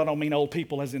say old, I don't mean old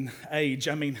people as in age.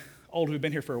 I mean old who've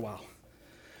been here for a while.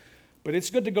 But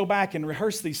it's good to go back and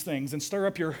rehearse these things and stir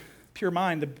up your pure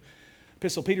mind. The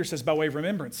Epistle Peter says by way of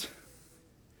remembrance.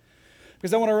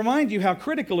 Because I want to remind you how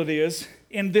critical it is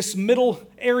in this middle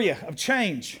area of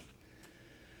change.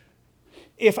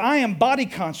 If I am body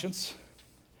conscious,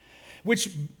 which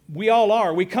we all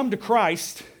are. We come to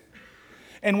Christ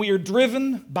and we are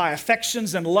driven by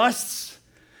affections and lusts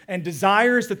and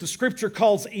desires that the Scripture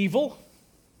calls evil.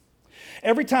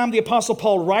 Every time the Apostle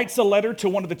Paul writes a letter to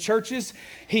one of the churches,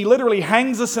 he literally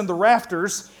hangs us in the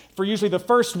rafters for usually the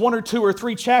first 1 or 2 or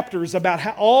 3 chapters about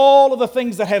how all of the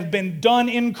things that have been done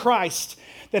in Christ,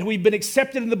 that we've been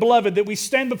accepted in the Beloved, that we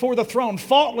stand before the throne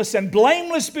faultless and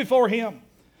blameless before Him.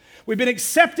 We've been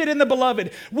accepted in the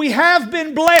Beloved. We have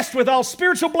been blessed with all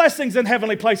spiritual blessings in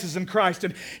heavenly places in Christ.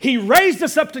 And He raised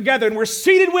us up together and we're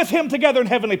seated with Him together in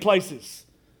heavenly places.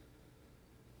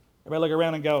 Everybody look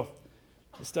around and go,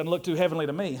 this doesn't look too heavenly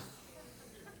to me.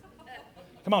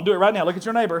 Come on, do it right now. Look at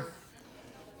your neighbor.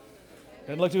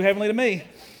 Doesn't look too heavenly to me.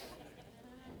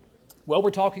 Well,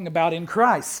 we're talking about in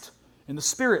Christ, in the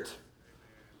Spirit,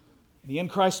 the in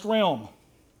Christ realm.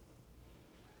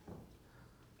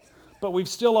 But we've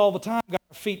still all the time got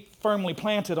our feet firmly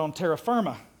planted on terra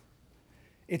firma.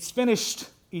 It's finished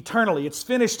eternally. It's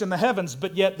finished in the heavens,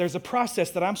 but yet there's a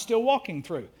process that I'm still walking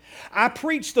through. I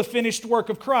preach the finished work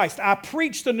of Christ. I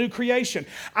preach the new creation.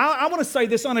 I want to say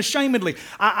this unashamedly.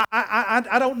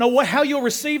 I don't know how you'll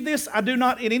receive this. I do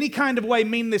not in any kind of way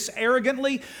mean this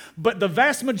arrogantly, but the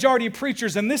vast majority of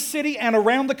preachers in this city and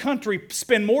around the country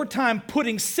spend more time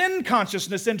putting sin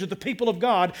consciousness into the people of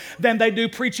God than they do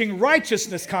preaching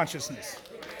righteousness consciousness.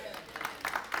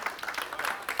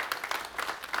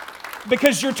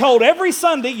 Because you're told every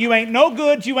Sunday, you ain't no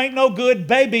good,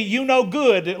 baby, you no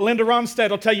good. Linda Ronstadt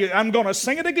will tell you, I'm going to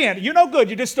sing it again. You no good,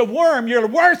 you're just a worm, you're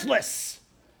worthless.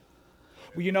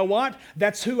 Well, you know what?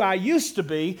 That's who I used to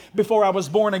be before I was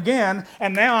born again,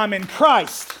 and now I'm in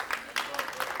Christ.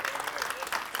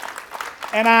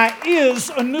 And I is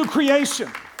a new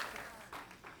creation.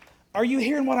 Are you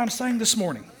hearing what I'm saying this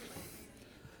morning?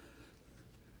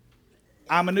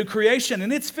 I'm a new creation,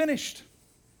 and it's finished.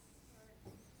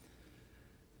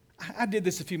 I did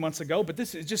this a few months ago, but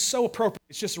this is just so appropriate.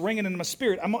 It's just ringing in my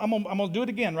spirit. I'm going to do it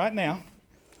again right now.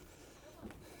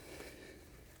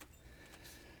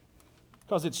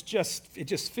 Because it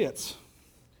just fits.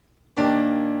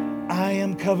 I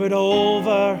am covered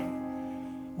over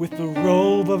with the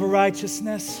robe of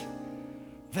righteousness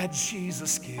that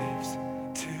Jesus gives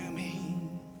to me.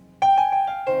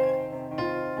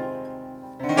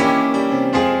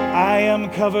 I am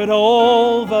covered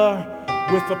over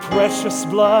with the precious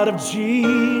blood of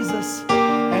Jesus,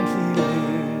 and He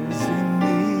lives in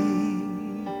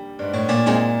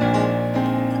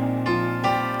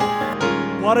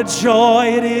me. What a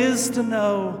joy it is to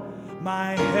know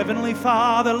my Heavenly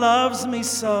Father loves me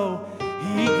so.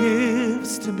 He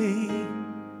gives to me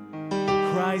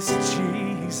Christ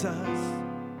Jesus.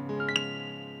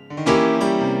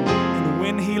 And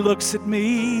when He looks at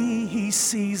me, He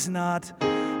sees not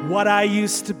what I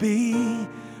used to be,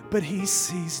 but He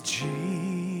sees Jesus.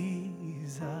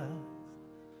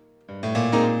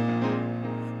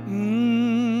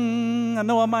 I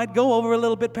know I might go over a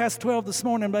little bit past 12 this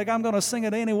morning, but I'm going to sing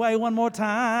it anyway one more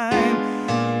time.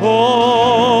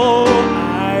 Oh,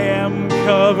 I am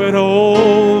covered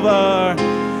over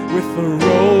with the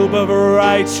robe of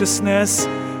righteousness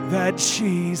that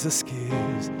Jesus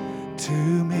gives to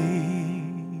me.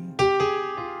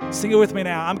 Sing it with me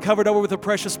now. I'm covered over with the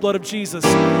precious blood of Jesus.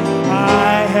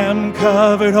 I am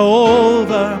covered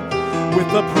over with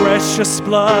the precious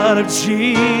blood of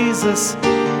Jesus,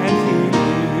 and He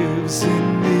lives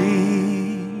in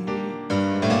me.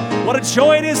 What a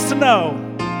joy it is to know.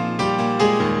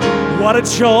 What a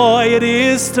joy it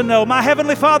is to know my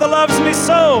Heavenly Father loves me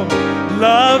so.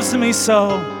 Loves me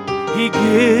so. He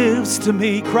gives to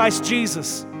me Christ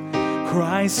Jesus.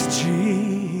 Christ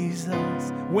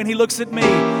Jesus. When He looks at me,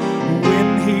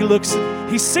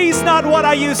 He sees not what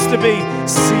I used to be.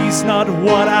 Sees not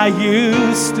what I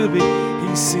used to be.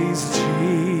 He sees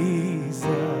Jesus.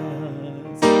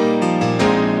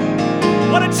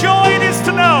 What a joy it is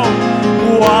to know.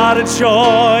 What a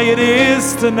joy it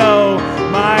is to know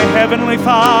my Heavenly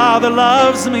Father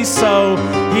loves me so.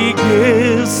 He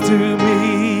gives to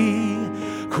me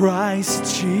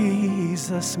Christ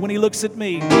Jesus. When He looks at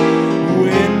me,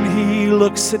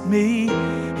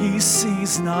 He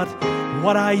sees not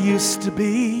what I used to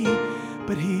be,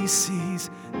 but He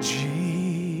sees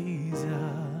Jesus.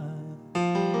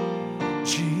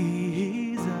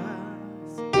 Jesus.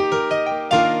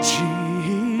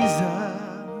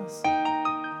 Jesus.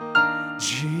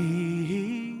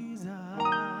 Jesus.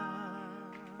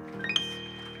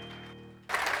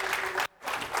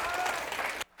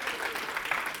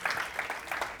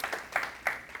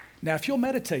 Now, if you'll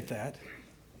meditate that,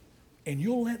 and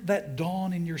you'll let that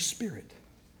dawn in your spirit,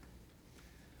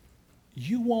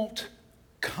 you won't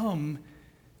come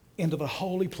into the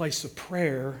holy place of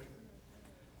prayer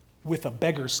with a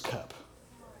beggar's cup.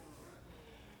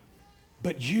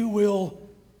 But you will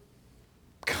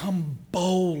come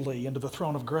boldly into the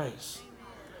throne of grace,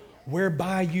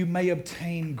 whereby you may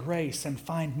obtain grace and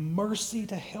find mercy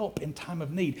to help in time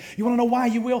of need. You want to know why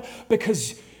you will?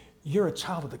 Because you're a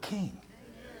child of the King.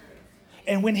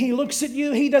 And when He looks at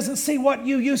you, He doesn't see what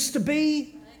you used to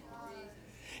be.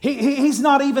 He's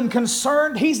not even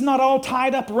concerned. He's not all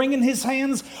tied up, wringing His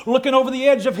hands, looking over the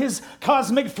edge of His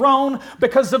cosmic throne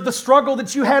because of the struggle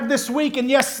that you had this week. And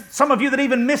yes, some of you that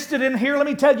even missed it in here, let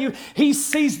me tell you, He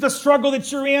sees the struggle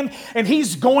that you're in, and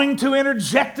He's going to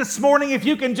interject this morning if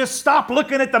you can just stop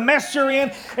looking at the mess you're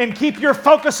in and keep your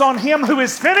focus on Him who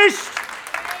is finished.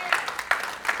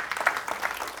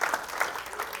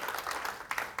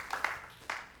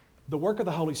 The work of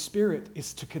the Holy Spirit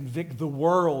is to convict the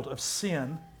world of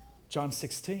sin, John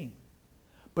 16.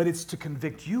 But it's to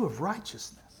convict you of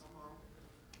righteousness.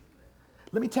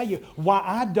 Let me tell you why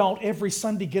I don't every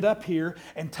Sunday get up here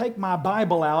and take my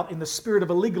Bible out in the spirit of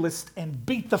a legalist and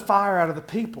beat the fire out of the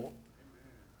people.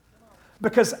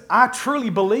 Because I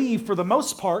truly believe, for the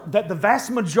most part, that the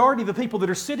vast majority of the people that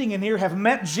are sitting in here have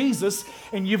met Jesus,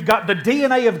 and you've got the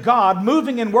DNA of God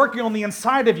moving and working on the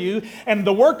inside of you, and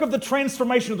the work of the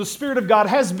transformation of the Spirit of God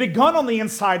has begun on the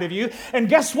inside of you. And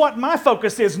guess what? My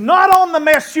focus is not on the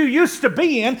mess you used to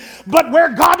be in, but where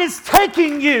God is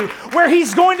taking you, where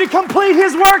He's going to complete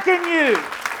His work in you.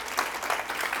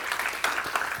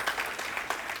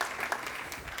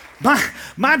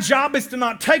 My job is to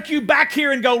not take you back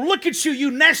here and go, look at you, you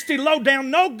nasty,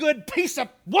 low-down, no good piece of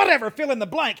whatever, fill in the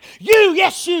blank. You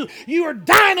are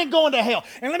dying and going to hell.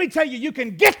 And let me tell you, you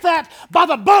can get that by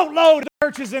the boatload of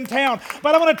churches in town.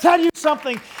 But I want to tell you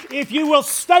something. If you will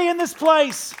stay in this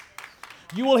place,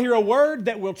 you will hear a word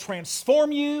that will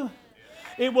transform you.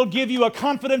 It will give you a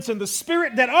confidence in the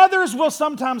Spirit that others will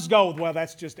sometimes go, well,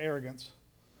 that's just arrogance.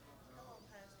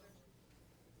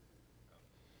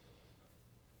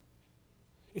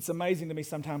 It's amazing to me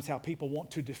sometimes how people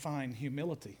want to define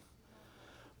humility.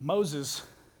 Moses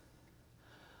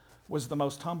was the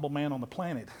most humble man on the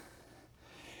planet.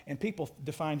 And people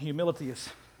define humility as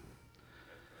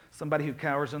somebody who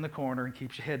cowers in the corner and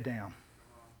keeps your head down.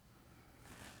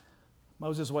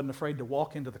 Moses wasn't afraid to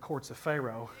walk into the courts of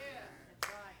Pharaoh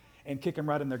and kick them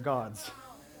right in their gods.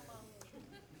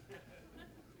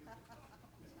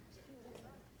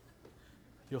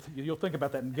 You'll think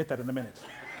about that and get that in a minute.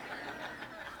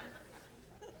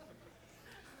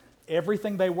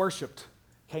 Everything they worshipped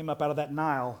came up out of that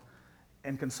Nile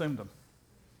and consumed them.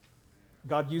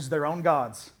 God used their own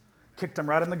gods, kicked them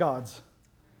right in the gods.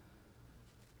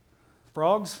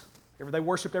 Frogs, they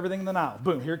worshipped everything in the Nile.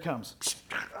 Boom, here it comes.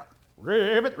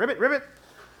 Ribbit, ribbit, ribbit.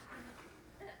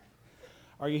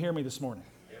 Are you hearing me this morning?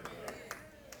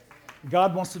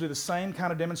 God wants to do the same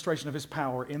kind of demonstration of His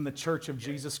power in the church of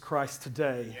Jesus Christ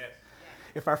today.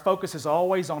 If our focus is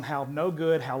always on how no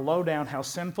good, how low down, how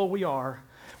sinful we are,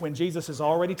 when Jesus has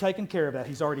already taken care of that.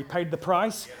 He's already paid the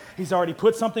price. He's already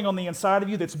put something on the inside of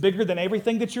you that's bigger than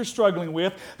everything that you're struggling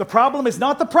with. The problem is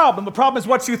not the problem. The problem is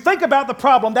what you think about the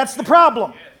problem. That's the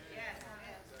problem.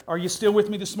 Are you still with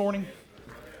me this morning?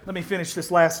 Let me finish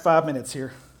this last 5 minutes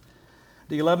here.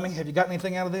 Do you love me? Have you got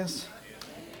anything out of this?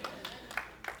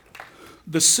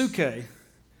 The suke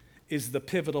is the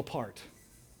pivotal part.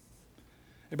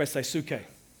 Everybody say suke.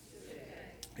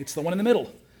 It's the one in the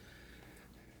middle.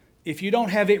 If you don't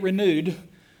have it renewed,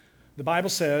 the Bible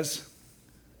says,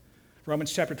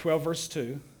 Romans chapter 12, verse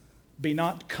 2, be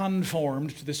not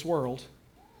conformed to this world.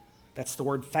 That's the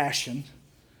word fashion.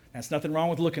 That's nothing wrong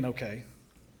with looking okay.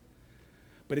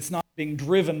 But it's not being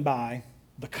driven by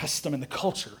the custom and the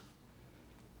culture.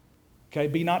 Okay,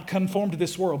 be not conformed to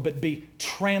this world, but be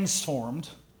transformed,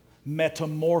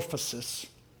 metamorphosis.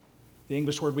 The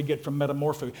English word we get from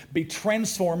metamorpho. Be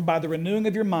transformed by the renewing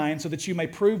of your mind so that you may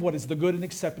prove what is the good and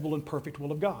acceptable and perfect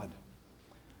will of God.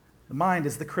 The mind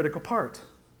is the critical part.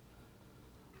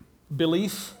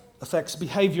 Belief affects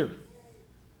behavior.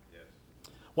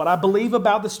 What I believe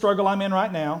about the struggle I'm in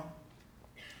right now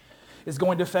is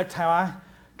going to affect how I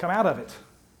come out of it.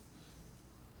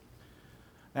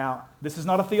 Now, this is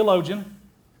not a theologian,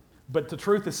 but the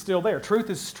truth is still there. Truth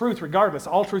is truth regardless.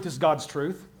 All truth is God's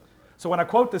truth. So when I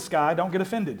quote this guy, don't get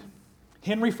offended.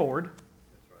 Henry Ford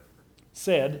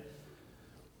said,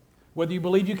 whether you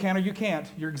believe you can or you can't,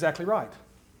 you're exactly right.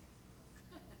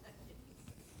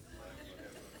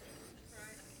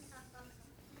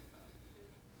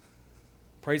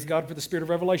 Praise God for the spirit of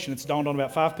revelation. It's dawned on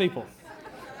about 5 people.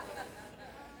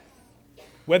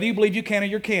 Whether you believe you can or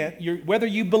you can't, whether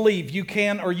you believe you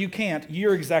can or you can't,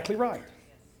 you're exactly right.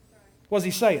 What's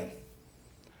he saying?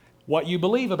 What you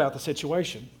believe about the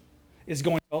situation is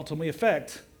going to ultimately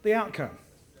affect the outcome.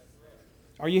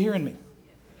 Are you hearing me?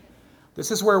 This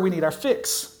is where we need our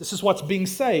fix. This is what's being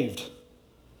saved.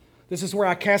 This is where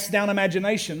I cast down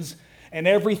imaginations and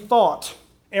every thought,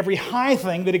 every high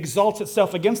thing that exalts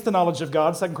itself against the knowledge of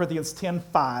God, 2 Corinthians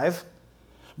 10:5,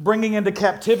 bringing into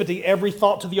captivity every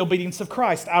thought to the obedience of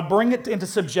Christ. I bring it into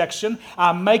subjection.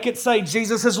 I make it say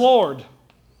Jesus is Lord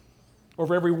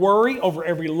over every worry, over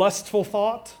every lustful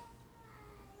thought.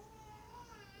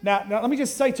 Now let me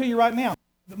just say to you right now,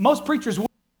 most preachers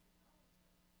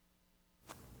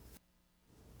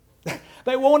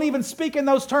they won't even speak in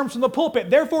those terms from the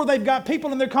pulpit. Therefore, they've got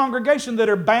people in their congregation that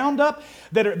are bound up,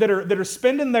 that are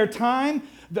spending their time,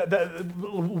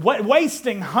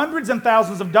 wasting hundreds and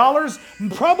thousands of dollars.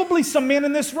 Probably some men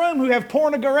in this room who have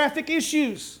pornographic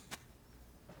issues.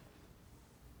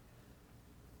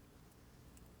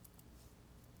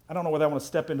 I don't know whether I want to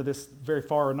step into this very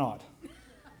far or not.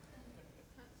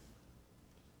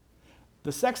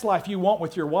 The sex life you want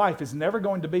with your wife is never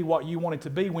going to be what you want it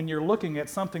to be when you're looking at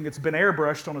something that's been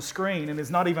airbrushed on a screen and is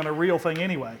not even a real thing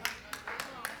anyway.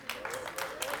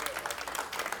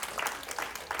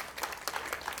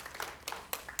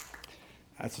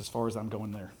 That's as far as I'm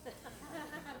going there.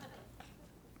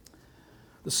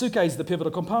 The suke is the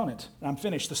pivotal component. I'm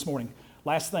finished this morning.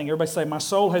 Last thing, everybody say, my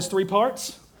soul has three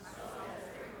parts.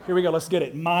 Here we go, let's get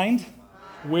it. Mind,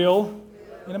 will,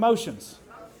 and emotions.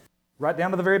 Right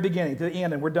down to the very beginning, to the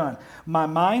end, and we're done. My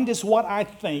mind is what I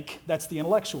think. That's the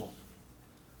intellectual.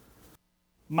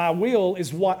 My will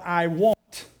is what I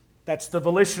want. That's the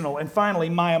volitional. And finally,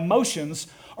 my emotions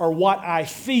are what I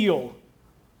feel.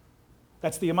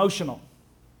 That's the emotional.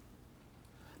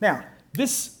 Now,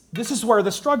 this is where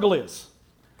the struggle is.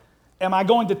 Am I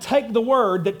going to take the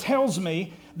word that tells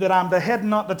me that I'm the head and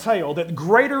not the tail, that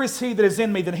greater is He that is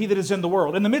in me than he that is in the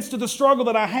world? In the midst of the struggle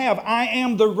that I have, I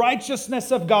am the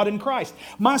righteousness of God in Christ.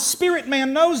 My spirit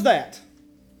man knows that.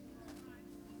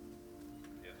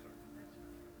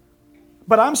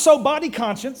 But I'm so body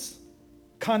conscious,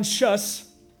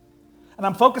 and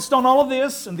I'm focused on all of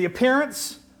this and the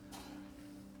appearance,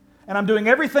 and I'm doing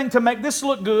everything to make this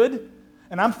look good,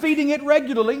 and I'm feeding it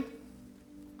regularly.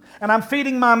 And I'm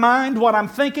feeding my mind what I'm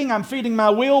thinking. I'm feeding my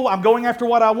will. I'm going after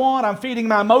what I want. I'm feeding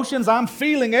my emotions. I'm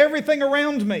feeling everything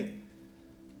around me.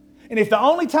 And if the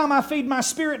only time I feed my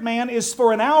spirit man is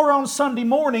for an hour on Sunday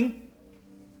morning,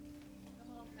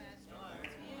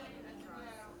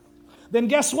 then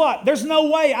guess what? There's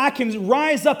no way I can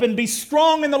rise up and be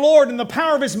strong in the Lord in the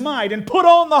power of His might and put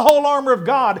on the whole armor of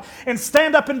God and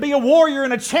stand up and be a warrior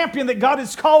and a champion that God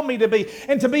has called me to be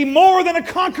and to be more than a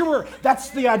conqueror. That's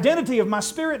the identity of my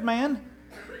spirit man.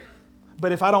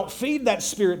 But if I don't feed that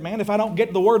spirit man, if I don't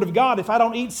get the Word of God, if I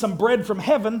don't eat some bread from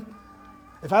heaven,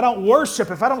 if I don't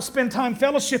worship, if I don't spend time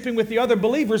fellowshipping with the other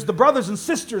believers, the brothers and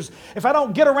sisters, if I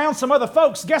don't get around some other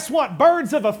folks, guess what?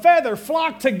 Birds of a feather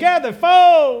flock together,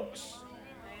 folks.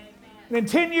 And in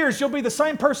 10 years, you'll be the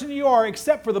same person you are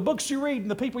except for the books you read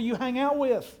and the people you hang out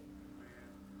with.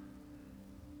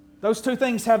 Those two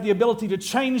things have the ability to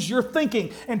change your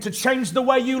thinking and to change the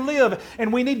way you live.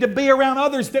 And we need to be around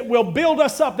others that will build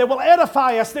us up, that will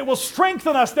edify us, that will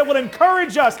strengthen us, that will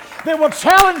encourage us, that will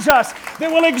challenge us, that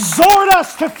will exhort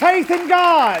us to faith in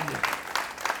God.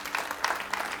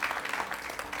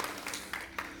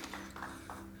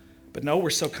 But no,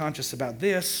 we're so conscious about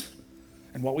this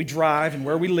and what we drive and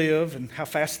where we live and how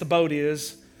fast the boat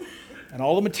is and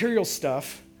all the material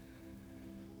stuff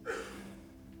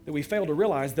that we fail to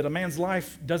realize that a man's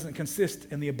life doesn't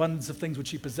consist in the abundance of things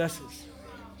which he possesses.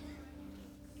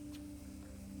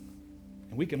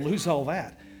 And we can lose all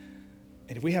that.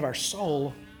 And if we have our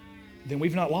soul, then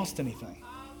we've not lost anything.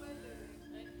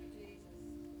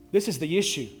 This is the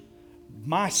issue.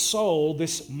 My soul,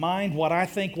 this mind, what I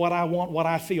think, what I want, what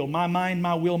I feel, my mind,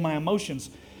 my will, my emotions.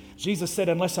 Jesus said,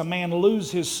 unless a man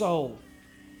lose his soul,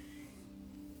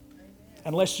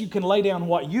 unless you can lay down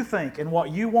what you think and what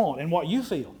you want and what you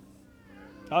feel.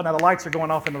 Oh, now the lights are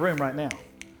going off in the room right now.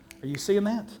 Are you seeing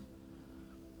that?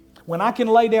 When I can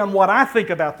lay down what I think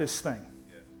about this thing,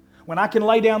 when I can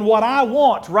lay down what I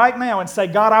want right now and say,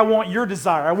 God, I want your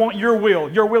desire. I want your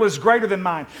will. Your will is greater than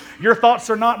mine. Your thoughts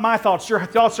are not my thoughts. Your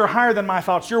thoughts are higher than my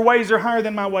thoughts. Your ways are higher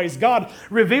than my ways. God,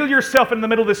 reveal yourself in the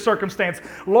middle of this circumstance.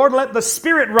 Lord, let the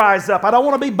Spirit rise up. I don't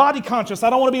want to be body conscious.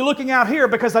 I don't want to be looking out here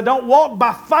because I don't walk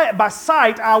by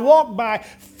sight. I walk by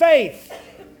faith.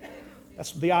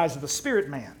 That's the eyes of the Spirit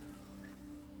man.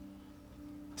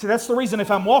 See, that's the reason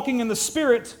if I'm walking in the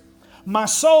Spirit, my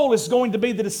soul is going to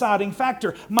be the deciding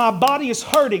factor. My body is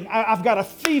hurting. I've got a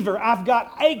fever. I've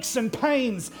got aches and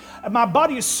pains. My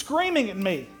body is screaming at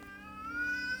me.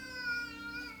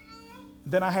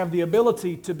 then I have the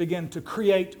ability to begin to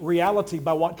create reality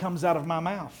by what comes out of my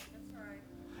mouth.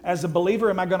 As a believer,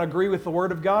 am I going to agree with the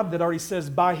Word of God that already says,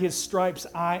 by His stripes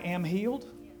I am healed?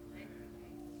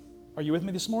 Are you with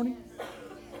me this morning?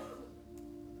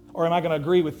 Or am I going to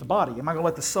agree with the body? Am I going to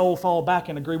let the soul fall back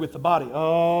and agree with the body?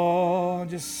 Oh, it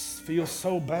just feels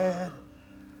so bad.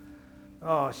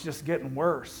 Oh, it's just getting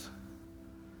worse.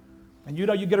 And you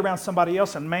know, you get around somebody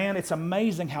else, and man, it's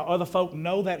amazing how other folk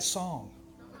know that song.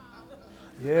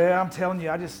 Yeah, I'm telling you,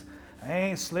 I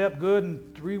ain't slept good in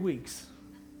 3 weeks.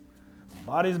 My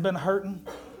body's been hurting.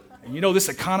 And you know, this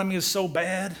economy is so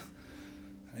bad.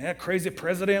 And that crazy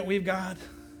president we've got.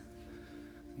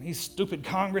 And these stupid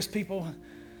Congress people.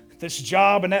 This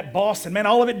job and that boss. And man,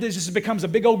 all of it just becomes a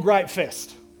big old gripe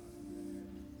fest.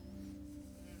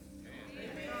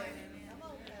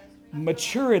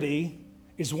 Maturity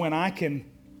is when I can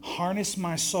harness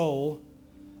my soul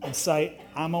and say,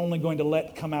 I'm only going to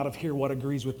let come out of here what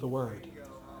agrees with the Word.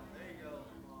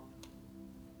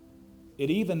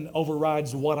 It even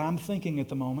overrides what I'm thinking at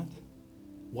the moment,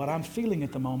 what I'm feeling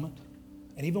at the moment,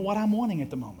 and even what I'm wanting at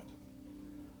the moment.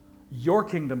 Your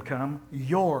kingdom come,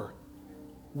 your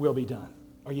will be done.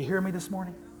 Are you hearing me this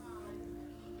morning?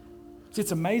 See,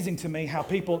 it's amazing to me how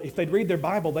people, if they'd read their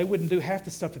Bible, they wouldn't do half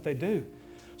the stuff that they do.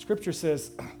 Scripture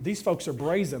says these folks are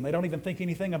brazen. They don't even think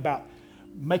anything about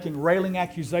making railing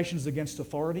accusations against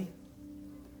authority.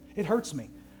 It hurts me.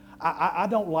 I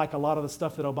don't like a lot of the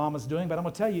stuff that Obama's doing, but I'm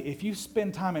going to tell you, if you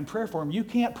spend time in prayer for him, you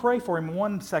can't pray for him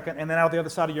 1 second and then out the other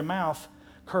side of your mouth,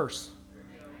 curse.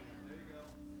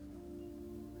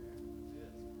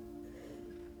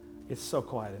 It's so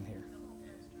quiet in here.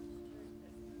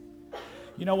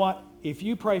 You know what? If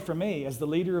you pray for me as the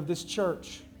leader of this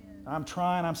church,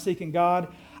 I'm seeking God.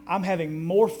 I'm having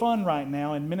more fun right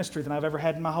now in ministry than I've ever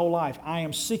had in my whole life. I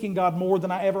am seeking God more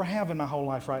than I ever have in my whole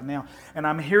life right now. And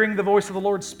I'm hearing the voice of the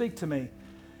Lord speak to me.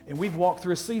 And we've walked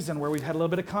through a season where we've had a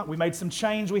little bit of we made some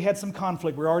change, we had some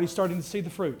conflict. We're already starting to see the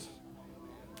fruit.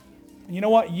 And you know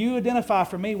what? You identify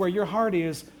for me where your heart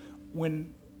is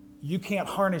when you can't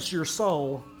harness your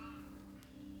soul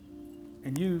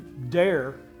and you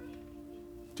dare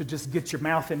to just get your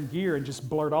mouth in gear and just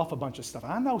blurt off a bunch of stuff.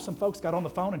 I know some folks got on the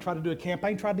phone and tried to do a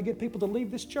campaign, tried to get people to leave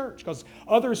this church because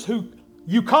others who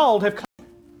you called have come.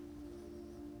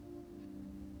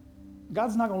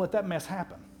 God's not going to let that mess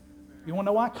happen. You want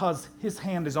to know why? Because His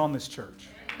hand is on this church.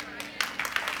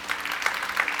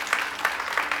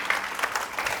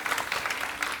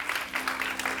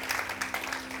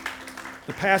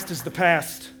 The past is the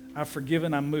past. I've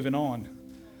forgiven, I'm moving on.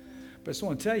 But I just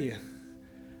want to tell you,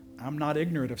 I'm not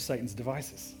ignorant of Satan's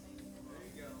devices.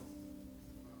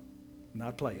 I'm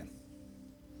not playing.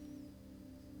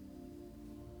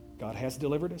 God has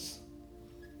delivered us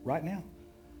right now.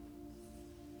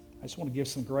 I just want to give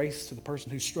some grace to the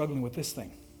person who's struggling with this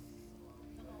thing.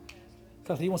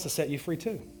 Because He wants to set you free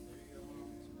too.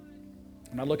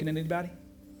 I'm not looking at anybody.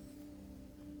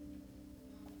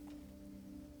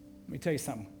 Let me tell you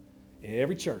something. In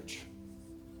every church,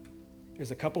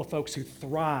 there's a couple of folks who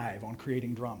thrive on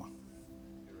creating drama.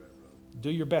 Do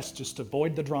your best just to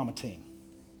avoid the drama team.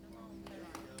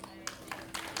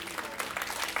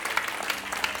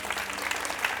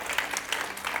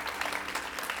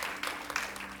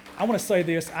 I want to say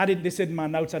this. This isn't in my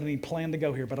notes. I didn't even plan to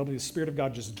go here, but the Spirit of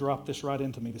God just dropped this right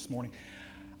into me this morning.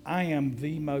 I am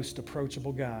the most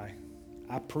approachable guy.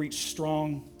 I preach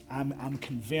strong. I'm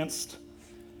convinced.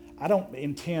 I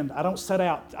don't set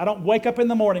out. I don't wake up in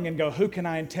the morning and go, who can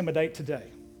I intimidate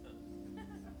today?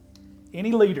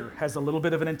 Any leader has a little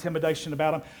bit of an intimidation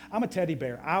about them. I'm a teddy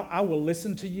bear. I will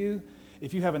listen to you.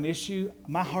 If you have an issue,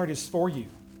 my heart is for you.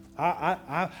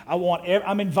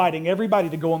 I'm inviting everybody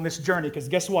to go on this journey because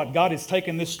guess what? God has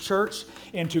taken this church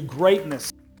into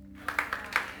greatness.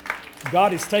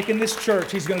 God has taken this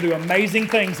church. He's going to do amazing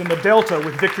things in the Delta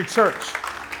with Victory Church.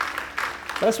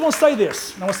 But I just want to say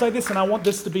this. And I want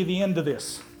this to be the end of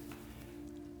this.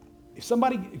 If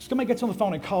somebody gets on the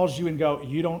phone and calls you and go,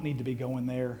 you don't need to be going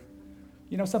there.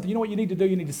 You know something? You know what you need to do?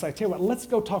 You need to say, tell you what, let's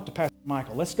go talk to Pastor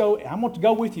Michael. Let's go. I want to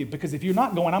go with you because if you're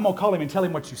not going, I'm going to call him and tell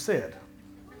him what you said.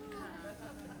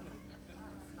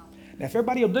 Now, if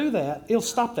everybody will do that, it'll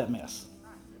stop that mess.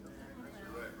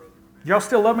 Y'all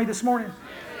still love me this morning?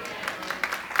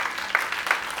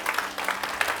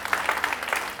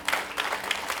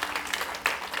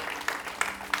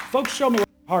 Folks, show me what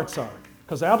their hearts are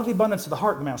because out of the abundance of the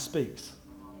heart, the mouth speaks.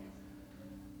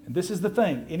 And this is the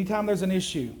thing. Anytime there's an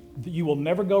issue, you will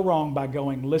never go wrong by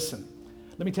going, listen.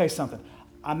 Let me tell you something.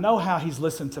 I know how He's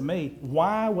listened to me.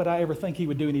 Why would I ever think He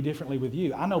would do any differently with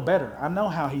you? I know better. I know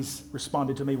how He's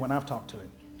responded to me when I've talked to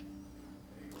Him.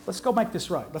 Let's go make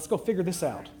this right. Let's go figure this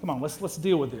out. Come on, let's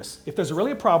deal with this. If there's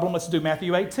really a problem, let's do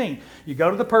Matthew 18. You go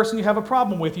to the person you have a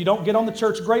problem with. You don't get on the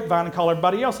church grapevine and call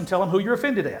everybody else and tell them who you're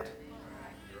offended at.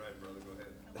 You're right, brother. Go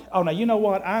ahead. Oh, now you know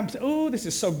what? This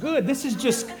is so good. This is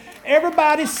just,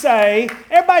 everybody say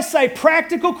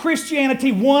Practical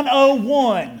Christianity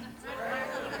 101.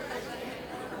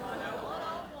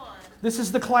 This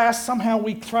is the class somehow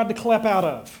we tried to clap out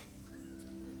of.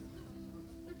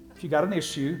 If you got an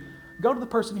issue, go to the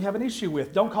person you have an issue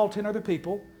with. Don't call 10 other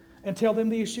people and tell them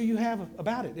the issue you have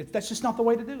about it. That's just not the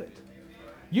way to do it.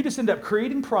 You just end up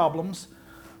creating problems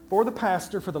for the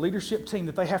pastor, for the leadership team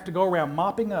that they have to go around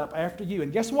mopping up after you.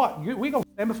 And guess what? We're going to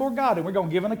stand before God and we're going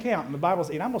to give an account. And the Bible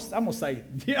says, and I'm going to say,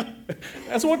 yeah,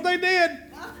 that's what they did.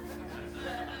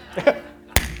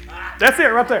 That's it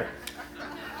right there.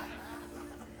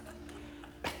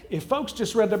 If folks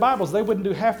just read their Bibles, they wouldn't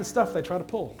do half the stuff they try to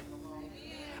pull.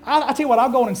 I'll tell you what, I'll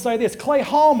go on and say this. Clay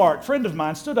Hallmark, friend of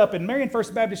mine, stood up in Marion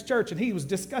First Baptist Church and he was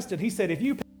disgusted. He said, if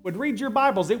you would read your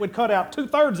Bibles, it would cut out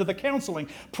 2/3 of the counseling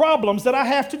problems that I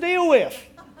have to deal with.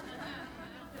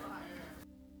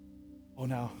 Oh,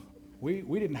 now, we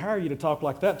didn't hire you to talk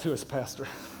like that to us, Pastor.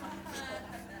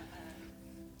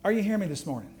 Are you hearing me this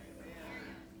morning?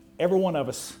 Every one of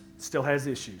us still has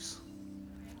issues.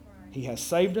 He has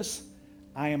saved us.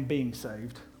 I am being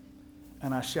saved,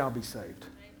 and I shall be saved.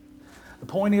 The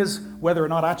point is, whether or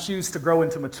not I choose to grow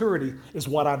into maturity is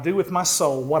what I do with my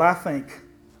soul, what I think,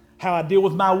 how I deal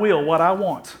with my will, what I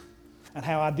want, and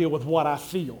how I deal with what I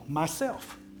feel,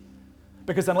 myself.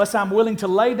 Because unless I'm willing to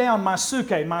lay down my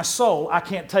suke, my soul, I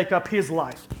can't take up His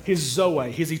life, His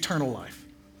Zoe, His eternal life.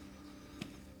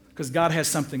 Because God has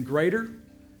something greater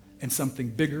and something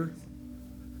bigger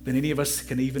than any of us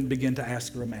can even begin to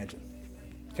ask or imagine.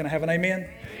 Can I have an amen?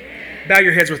 Amen? Bow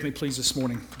your heads with me, please, this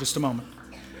morning, just a moment.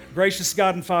 Gracious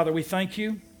God and Father, we thank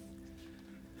you.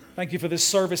 Thank you for this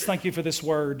service. Thank you for this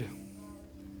word.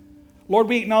 Lord,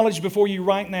 we acknowledge before you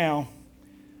right now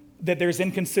that there's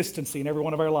inconsistency in every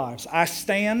one of our lives. I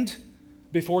stand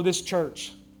before this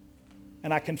church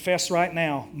and I confess right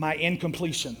now my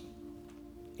incompletion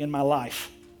in my life.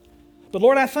 But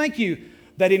Lord, I thank you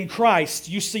that in Christ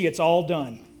you see it's all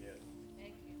done.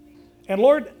 And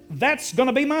Lord, that's going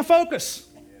to be my focus.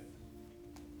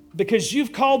 Because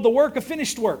you've called the work a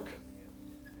finished work.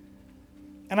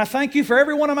 And I thank you for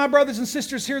every one of my brothers and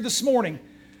sisters here this morning,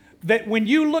 that when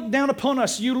you look down upon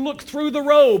us, you look through the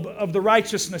robe of the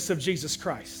righteousness of Jesus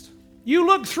Christ. You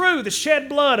look through the shed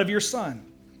blood of your Son.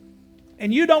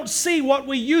 And you don't see what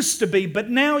we used to be, but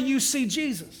now you see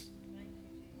Jesus.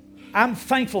 I'm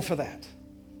thankful for that.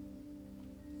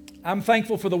 I'm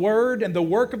thankful for the Word and the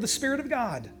work of the Spirit of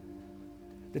God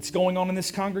that's going on in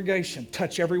this congregation.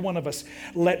 Touch every one of us.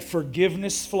 Let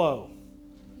forgiveness flow.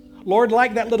 Lord,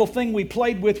 like that little thing we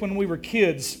played with when we were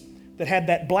kids that had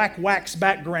that black wax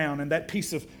background and that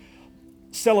piece of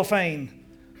cellophane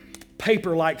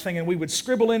paper-like thing, and we would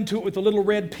scribble into it with a little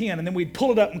red pen, and then we'd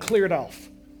pull it up and clear it off.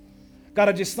 God,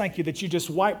 I just thank you that you just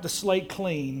wiped the slate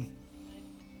clean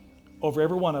over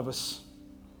every one of us.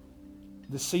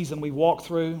 This season we walk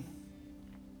through,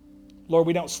 Lord,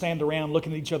 we don't stand around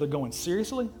looking at each other going,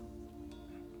 seriously?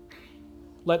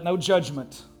 Let no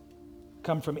judgment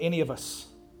come from any of us,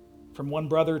 from one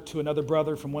brother to another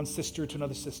brother, from one sister to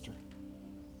another sister.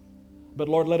 But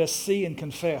Lord, let us see and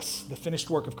confess the finished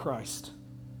work of Christ,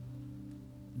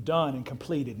 done and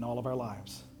completed in all of our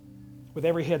lives. With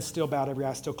every head still bowed, every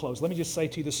eye still closed. Let me just say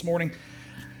to you this morning,